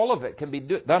 All of it can be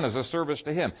done as a service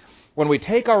to Him. When we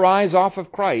take our eyes off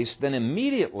of Christ, then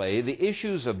immediately the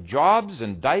issues of jobs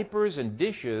and diapers and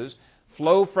dishes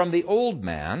flow from the old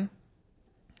man.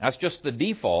 That's just the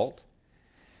default.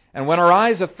 And when our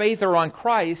eyes of faith are on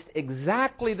Christ,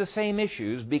 exactly the same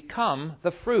issues become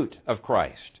the fruit of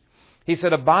Christ. He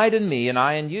said, abide in me and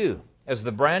I in you. As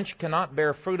the branch cannot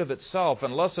bear fruit of itself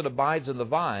unless it abides in the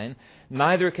vine,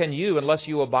 neither can you unless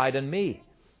you abide in me.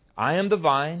 I am the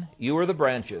vine, you are the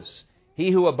branches.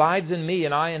 He who abides in me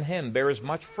and I in him bears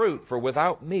much fruit, for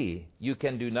without me you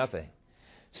can do nothing.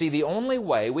 See, the only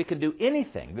way we can do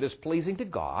anything that is pleasing to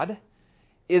God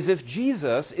is if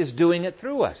Jesus is doing it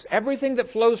through us. Everything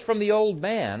that flows from the old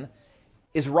man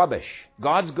is rubbish.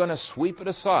 God's going to sweep it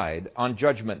aside on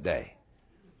Judgment Day.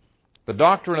 The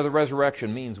doctrine of the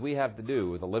resurrection means we have to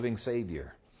do with a living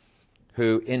Savior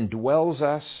who indwells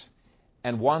us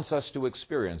and wants us to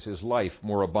experience His life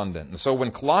more abundant. And so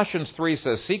when Colossians 3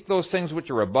 says, seek those things which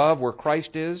are above where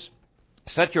Christ is,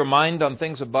 set your mind on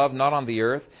things above, not on the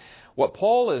earth, what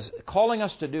Paul is calling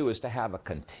us to do is to have a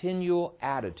continual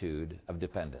attitude of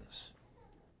dependence.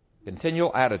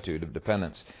 Continual attitude of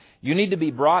dependence. You need to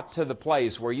be brought to the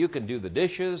place where you can do the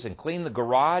dishes and clean the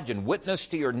garage and witness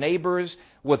to your neighbors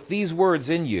with these words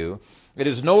in you. It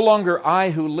is no longer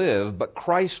I who live, but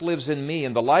Christ lives in me.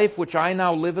 And the life which I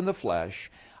now live in the flesh,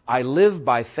 I live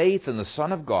by faith in the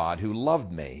Son of God who loved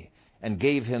me and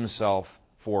gave Himself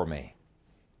for me.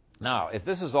 Now, if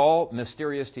this is all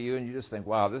mysterious to you and you just think,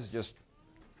 wow, this is just,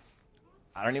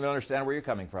 I don't even understand where you're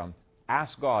coming from,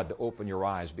 ask God to open your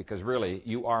eyes, because really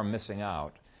you are missing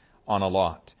out on a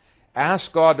lot.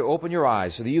 Ask God to open your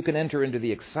eyes so that you can enter into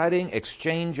the exciting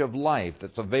exchange of life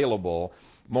that's available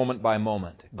moment by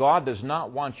moment. God does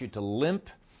not want you to limp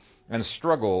and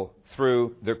struggle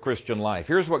through the Christian life.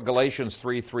 Here's what Galatians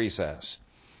 3:3 says.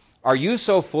 Are you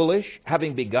so foolish,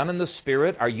 having begun in the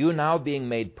Spirit, are you now being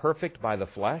made perfect by the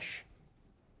flesh?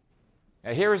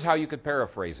 Now here's how you could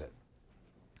paraphrase it.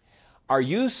 Are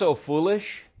you so foolish,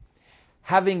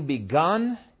 having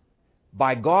begun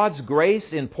by God's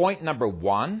grace in point number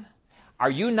 1, are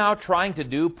you now trying to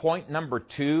do point number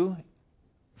 2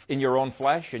 in your own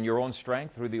flesh, in your own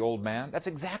strength, through the old man? That's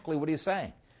exactly what he's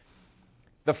saying.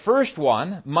 The first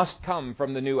one must come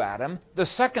from the new Adam. The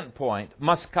second point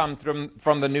must come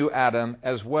from the new Adam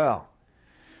as well.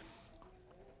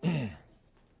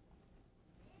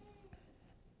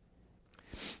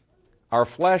 Our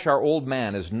flesh, our old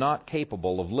man, is not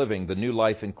capable of living the new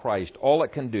life in Christ. All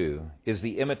it can do is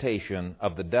the imitation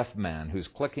of the deaf man who's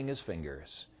clicking his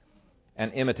fingers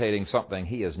and imitating something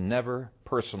he has never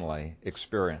personally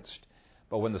experienced.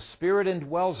 But when the Spirit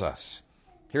indwells us,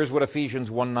 here's what Ephesians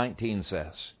 1:19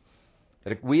 says.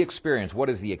 That we experience what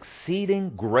is the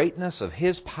exceeding greatness of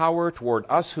His power toward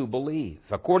us who believe,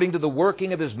 according to the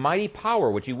working of His mighty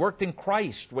power, which He worked in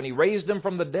Christ when He raised Him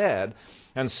from the dead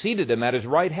and seated Him at His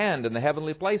right hand in the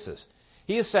heavenly places.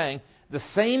 He is saying the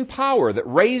same power that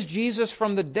raised Jesus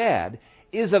from the dead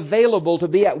is available to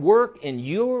be at work in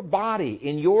your body,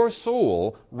 in your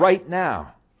soul, right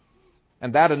now.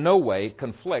 And that in no way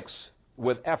conflicts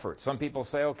with effort. Some people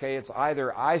say, okay, it's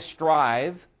either I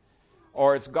strive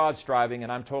or it's God striving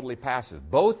and I'm totally passive.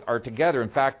 Both are together. In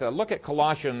fact, look at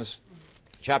Colossians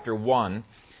chapter 1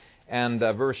 and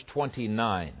verse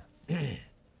 29.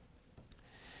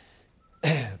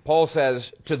 Paul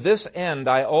says, "To this end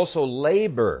I also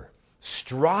labor,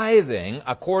 striving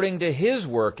according to His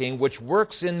working, which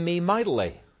works in me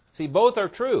mightily." See, both are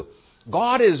true.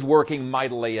 God is working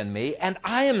mightily in me, and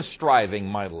I am striving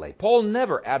mightily. Paul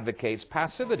never advocates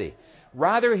passivity.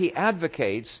 Rather, he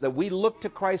advocates that we look to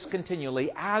Christ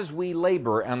continually as we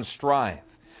labor and strive.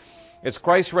 It's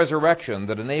Christ's resurrection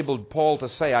that enabled Paul to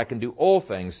say, "I can do all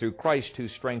things through Christ who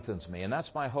strengthens me." And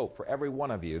that's my hope for every one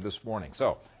of you this morning.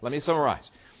 So, let me summarize.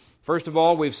 First of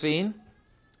all, we've seen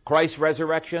Christ's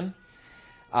resurrection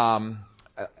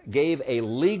gave a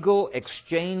legal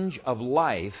exchange of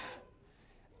life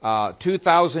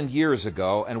 2,000 years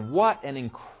ago, and what an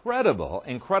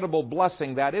incredible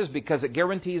blessing that is, because it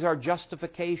guarantees our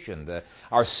justification,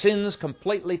 our sins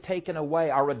completely taken away,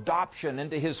 our adoption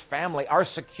into His family, our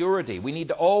security. We need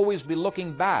to always be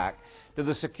looking back to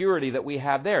the security that we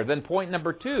have there. Then point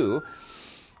number 2,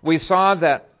 we saw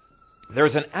that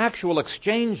there's an actual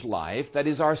exchange life that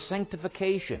is our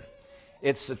sanctification.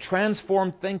 It's a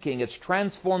transformed thinking, it's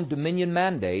transformed dominion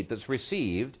mandate that's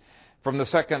received from the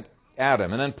second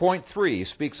Adam. And then point 3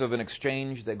 speaks of an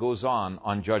exchange that goes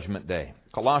on Judgment Day.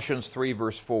 Colossians 3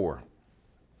 verse 4.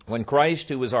 "When Christ,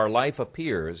 who is our life,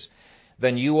 appears,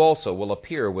 then you also will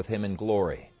appear with Him in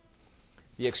glory."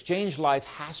 The exchange life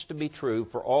has to be true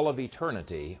for all of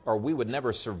eternity, or we would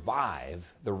never survive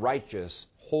the righteous,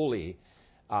 holy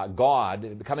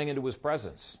God coming into His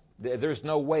presence. There's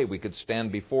no way we could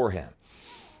stand before Him.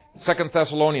 2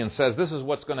 Thessalonians says this is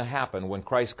what's going to happen when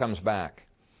Christ comes back.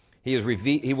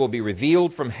 He will be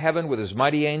revealed from heaven with His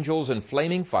mighty angels in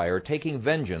flaming fire, taking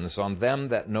vengeance on them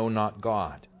that know not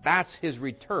God. That's His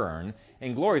return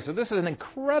in glory. So this is an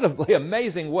incredibly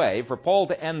amazing way for Paul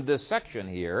to end this section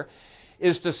here,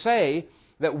 is to say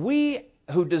that we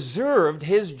who deserved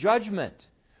His judgment,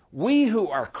 we who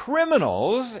are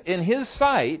criminals in His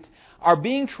sight, are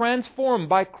being transformed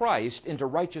by Christ into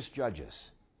righteous judges.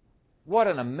 What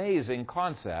an amazing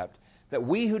concept, that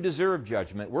we who deserve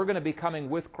judgment, we're going to be coming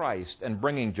with Christ and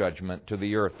bringing judgment to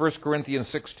the earth. 1 Corinthians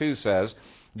 6:2 says,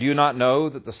 "Do you not know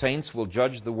that the saints will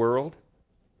judge the world?"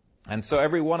 And so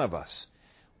every one of us,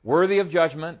 worthy of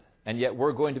judgment, and yet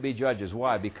we're going to be judges.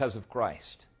 Why? Because of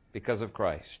Christ. Because of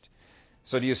Christ.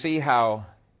 So do you see how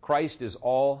Christ is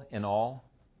all in all?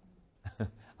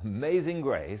 Amazing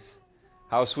grace.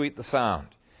 How sweet the sound.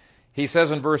 He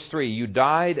says in verse 3, "You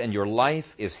died and your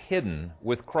life is hidden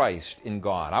with Christ in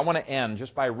God." I want to end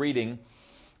just by reading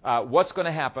what's going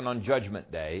to happen on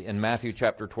Judgment Day in Matthew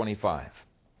chapter 25.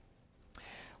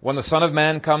 "When the Son of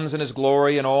Man comes in His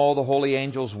glory and all the holy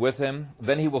angels with Him,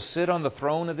 then He will sit on the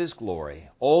throne of His glory.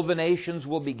 All the nations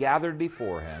will be gathered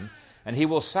before Him, and He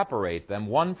will separate them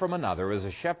one from another as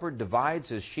a shepherd divides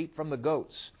his sheep from the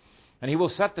goats. And He will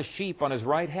set the sheep on His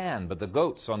right hand, but the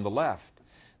goats on the left.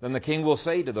 Then the King will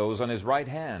say to those on His right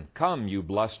hand, 'Come, you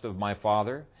blessed of my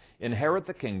Father, inherit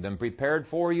the kingdom prepared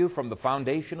for you from the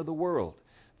foundation of the world.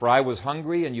 For I was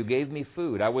hungry, and you gave me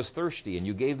food. I was thirsty, and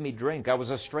you gave me drink. I was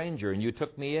a stranger, and you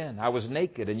took me in. I was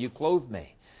naked, and you clothed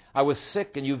me. I was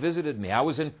sick, and you visited me. I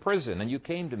was in prison, and you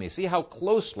came to me.'" See how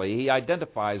closely He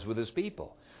identifies with His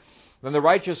people. "Then the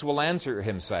righteous will answer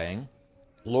Him, saying,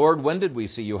 'Lord, when did we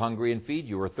see you hungry and feed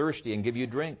you, or thirsty and give you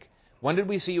drink? When did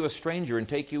we see you a stranger and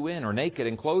take you in, or naked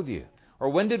and clothe you? Or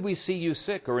when did we see you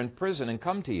sick or in prison and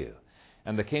come to you?'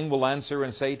 And the King will answer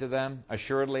and say to them,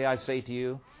 'Assuredly I say to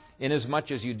you,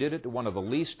 inasmuch as you did it to one of the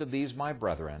least of these my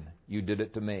brethren, you did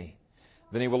it to me.'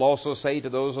 Then He will also say to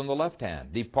those on the left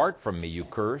hand, 'Depart from me, you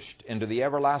cursed, into the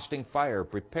everlasting fire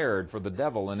prepared for the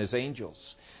devil and his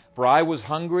angels. For I was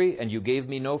hungry, and you gave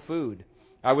me no food.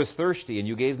 I was thirsty, and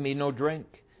you gave me no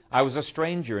drink. I was a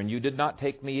stranger, and you did not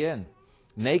take me in.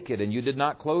 Naked, and you did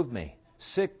not clothe me.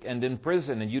 Sick and in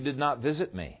prison, and you did not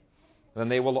visit me.' Then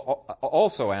they will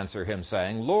also answer him,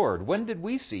 saying, Lord, when did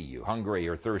we see you hungry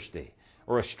or thirsty,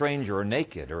 or a stranger or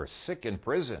naked, or sick in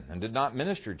prison, and did not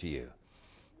minister to you?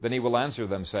 Then he will answer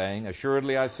them, saying,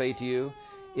 Assuredly I say to you,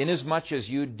 inasmuch as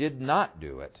you did not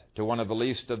do it to one of the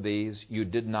least of these, you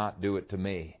did not do it to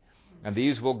me. And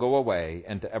these will go away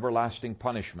into everlasting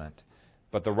punishment,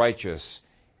 but the righteous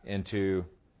into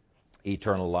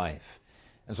eternal life.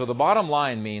 And so the bottom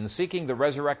line means seeking the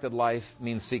resurrected life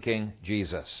means seeking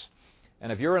Jesus.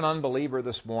 And if you're an unbeliever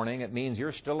this morning, it means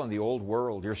you're still in the old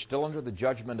world. You're still under the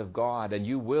judgment of God, and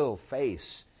you will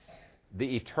face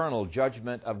the eternal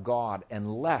judgment of God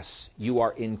unless you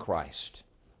are in Christ.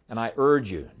 And I urge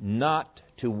you not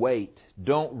to wait.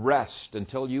 Don't rest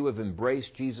until you have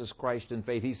embraced Jesus Christ in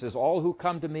faith. He says, all who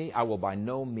come to me, I will by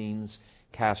no means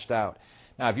cast out.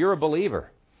 Now, if you're a believer,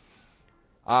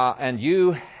 and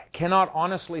you cannot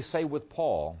honestly say with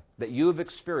Paul that you have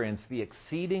experienced the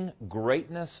exceeding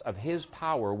greatness of His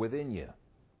power within you,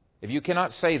 if you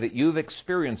cannot say that you've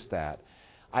experienced that,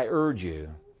 I urge you,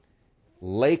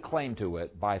 lay claim to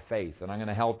it by faith. And I'm going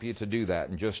to help you to do that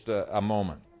in just a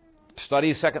moment.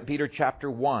 Study 2 Peter chapter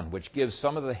 1, which gives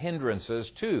some of the hindrances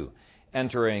to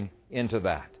entering into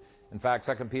that. In fact,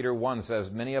 2 Peter 1 says,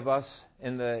 many of us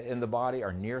in the body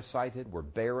are nearsighted, we're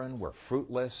barren, we're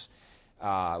fruitless.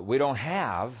 We don't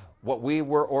have what we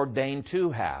were ordained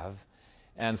to have.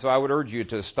 And so I would urge you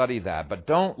to study that. But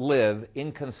don't live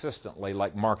inconsistently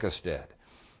like Marcus did.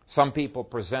 Some people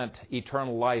present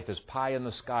eternal life as pie in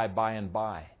the sky by and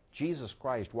by. Jesus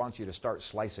Christ wants you to start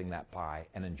slicing that pie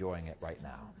and enjoying it right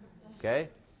now. Okay?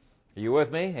 Are you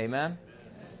with me? Amen?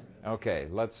 Okay,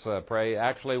 let's pray.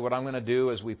 Actually, what I'm going to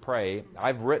do as we pray,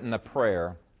 I've written a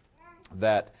prayer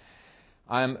that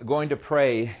I'm going to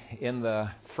pray in the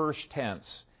first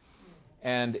tense.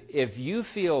 And if you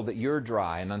feel that you're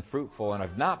dry and unfruitful and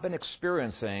have not been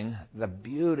experiencing the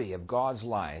beauty of God's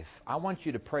life, I want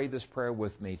you to pray this prayer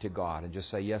with me to God and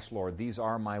just say, yes, Lord, these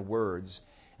are my words.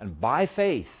 And by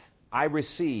faith, I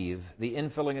receive the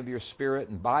infilling of your Spirit,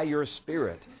 and by your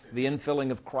Spirit, the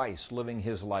infilling of Christ living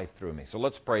His life through me. So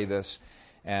let's pray this,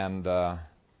 and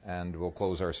we'll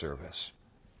close our service.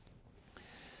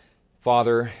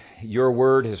 Father, your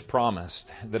word has promised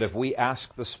that if we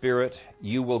ask the Spirit,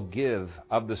 you will give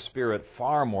of the Spirit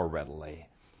far more readily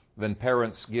than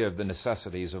parents give the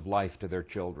necessities of life to their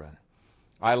children.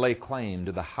 I lay claim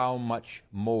to the how much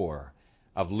more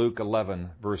of Luke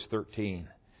 11, verse 13,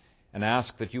 and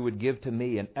ask that you would give to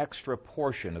me an extra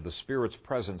portion of the Spirit's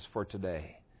presence for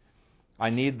today.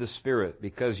 I need the Spirit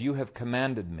because you have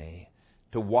commanded me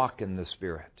to walk in the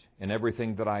Spirit in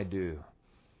everything that I do.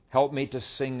 Help me to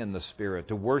sing in the Spirit,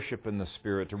 to worship in the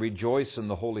Spirit, to rejoice in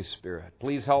the Holy Spirit.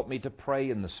 Please help me to pray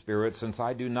in the Spirit, since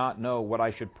I do not know what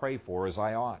I should pray for as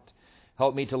I ought.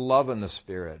 Help me to love in the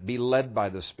Spirit, be led by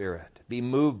the Spirit, be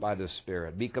moved by the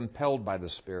Spirit, be compelled by the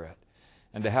Spirit,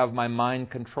 and to have my mind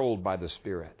controlled by the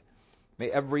Spirit. May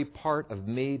every part of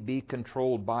me be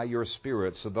controlled by your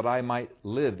Spirit so that I might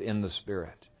live in the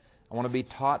Spirit. I want to be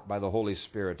taught by the Holy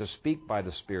Spirit, to speak by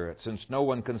the Spirit, since no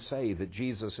one can say that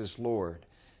Jesus is Lord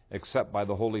except by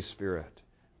the Holy Spirit.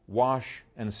 Wash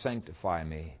and sanctify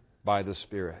me by the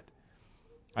Spirit.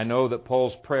 I know that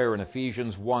Paul's prayer in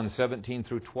Ephesians 1, 17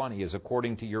 through 20 is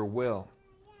according to your will.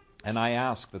 And I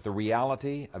ask that the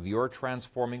reality of your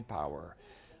transforming power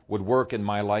would work in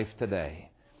my life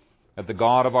today. That the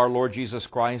God of our Lord Jesus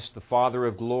Christ, the Father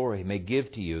of glory, may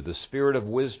give to you the spirit of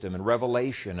wisdom and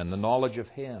revelation and the knowledge of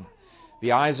Him,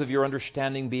 the eyes of your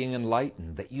understanding being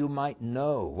enlightened, that you might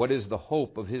know what is the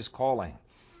hope of His calling,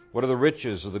 what are the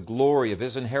riches of the glory of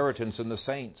His inheritance in the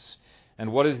saints,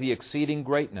 and what is the exceeding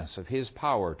greatness of His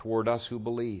power toward us who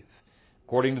believe,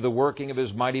 according to the working of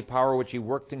His mighty power which He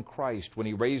worked in Christ when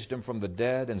He raised Him from the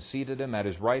dead and seated Him at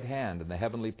His right hand in the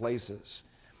heavenly places.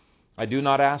 I do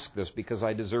not ask this because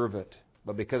I deserve it,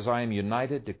 but because I am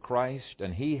united to Christ,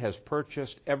 and He has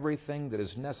purchased everything that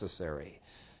is necessary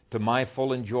to my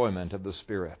full enjoyment of the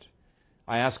Spirit.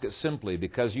 I ask it simply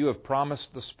because you have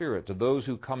promised the Spirit to those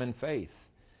who come in faith.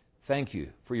 Thank you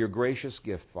for your gracious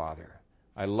gift, Father.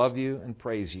 I love you and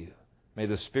praise you. May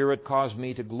the Spirit cause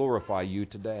me to glorify you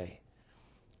today.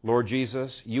 Lord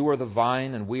Jesus, you are the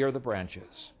vine and we are the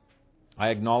branches. I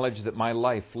acknowledge that my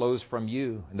life flows from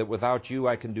you and that without you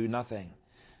I can do nothing.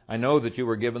 I know that you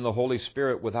were given the Holy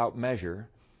Spirit without measure.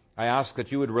 I ask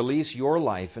that you would release your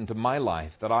life into my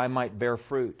life that I might bear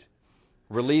fruit.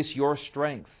 Release your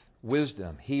strength,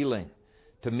 wisdom, healing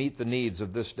to meet the needs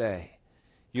of this day.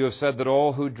 You have said that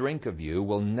all who drink of you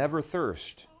will never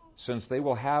thirst, since they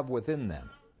will have within them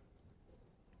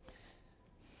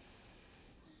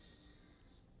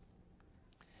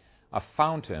a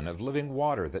fountain of living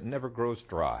water that never grows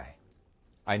dry.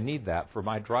 I need that for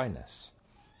my dryness.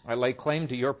 I lay claim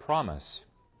to your promise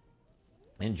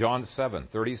in John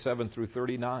 7:37 through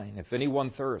 39. If anyone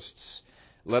thirsts,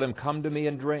 let him come to me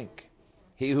and drink.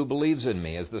 He who believes in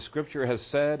me, as the Scripture has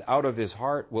said, out of his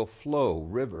heart will flow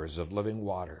rivers of living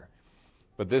water.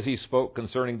 But this he spoke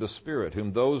concerning the Spirit,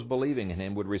 whom those believing in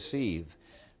him would receive.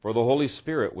 For the Holy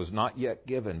Spirit was not yet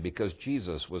given, because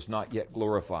Jesus was not yet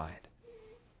glorified.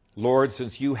 Lord,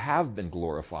 since you have been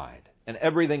glorified, and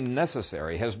everything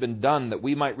necessary has been done that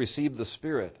we might receive the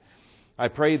Spirit, I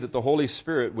pray that the Holy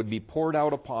Spirit would be poured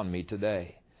out upon me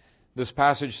today. This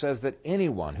passage says that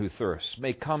anyone who thirsts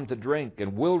may come to drink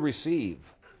and will receive.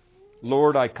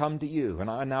 Lord, I come to you, and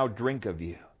I now drink of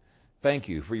you. Thank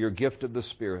you for your gift of the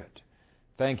Spirit.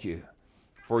 Thank you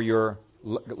for your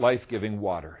life-giving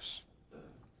waters.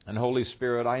 And Holy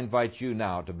Spirit, I invite you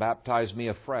now to baptize me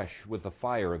afresh with the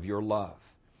fire of your love.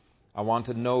 I want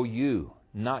to know you,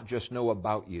 not just know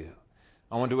about you.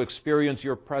 I want to experience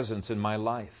your presence in my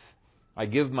life. I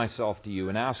give myself to you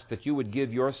and ask that you would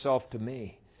give yourself to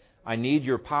me. I need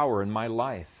your power in my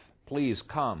life. Please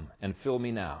come and fill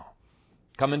me now.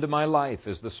 Come into my life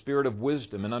as the Spirit of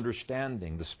wisdom and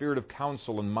understanding, the Spirit of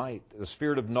counsel and might, the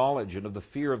Spirit of knowledge and of the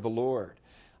fear of the Lord.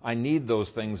 I need those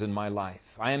things in my life.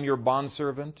 I am your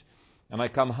bondservant, and I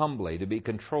come humbly to be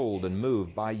controlled and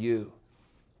moved by you.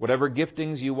 Whatever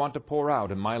giftings you want to pour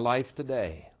out in my life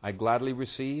today, I gladly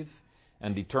receive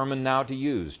and determine now to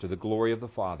use to the glory of the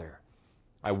Father.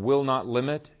 I will not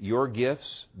limit your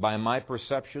gifts by my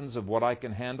perceptions of what I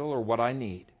can handle or what I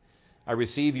need. I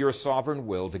receive your sovereign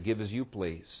will to give as you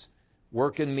please.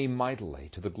 Work in me mightily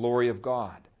to the glory of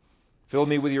God. Fill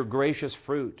me with your gracious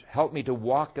fruit. Help me to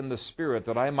walk in the Spirit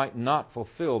that I might not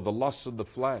fulfill the lusts of the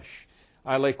flesh.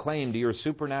 I lay claim to your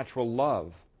supernatural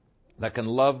love that can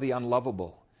love the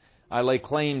unlovable. I lay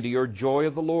claim to your joy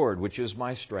of the Lord, which is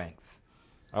my strength.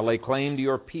 I lay claim to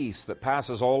your peace that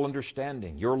passes all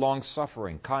understanding, your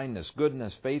long-suffering, kindness,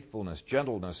 goodness, faithfulness,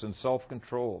 gentleness, and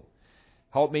self-control.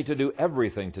 Help me to do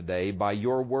everything today by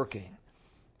your working,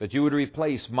 that you would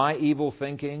replace my evil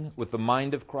thinking with the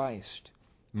mind of Christ,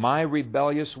 my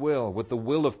rebellious will with the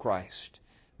will of Christ,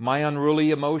 my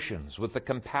unruly emotions with the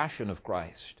compassion of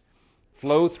Christ.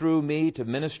 Flow through me to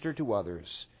minister to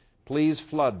others. Please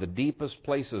flood the deepest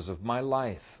places of my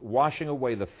life, washing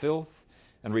away the filth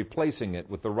and replacing it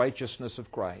with the righteousness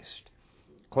of Christ.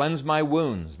 Cleanse my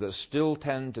wounds that still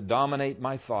tend to dominate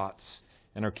my thoughts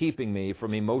and are keeping me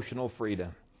from emotional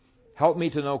freedom. Help me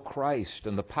to know Christ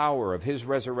and the power of His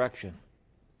resurrection.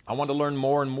 I want to learn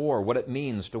more and more what it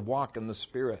means to walk in the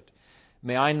Spirit.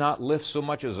 May I not lift so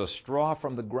much as a straw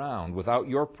from the ground without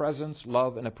your presence,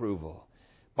 love, and approval.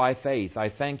 By faith, I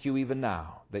thank you even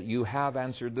now that you have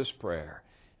answered this prayer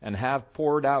and have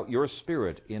poured out your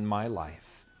Spirit in my life.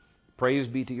 Praise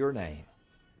be to your name.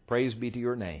 Praise be to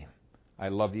your name. I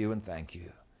love you and thank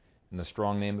you. In the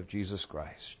strong name of Jesus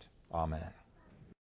Christ. Amen.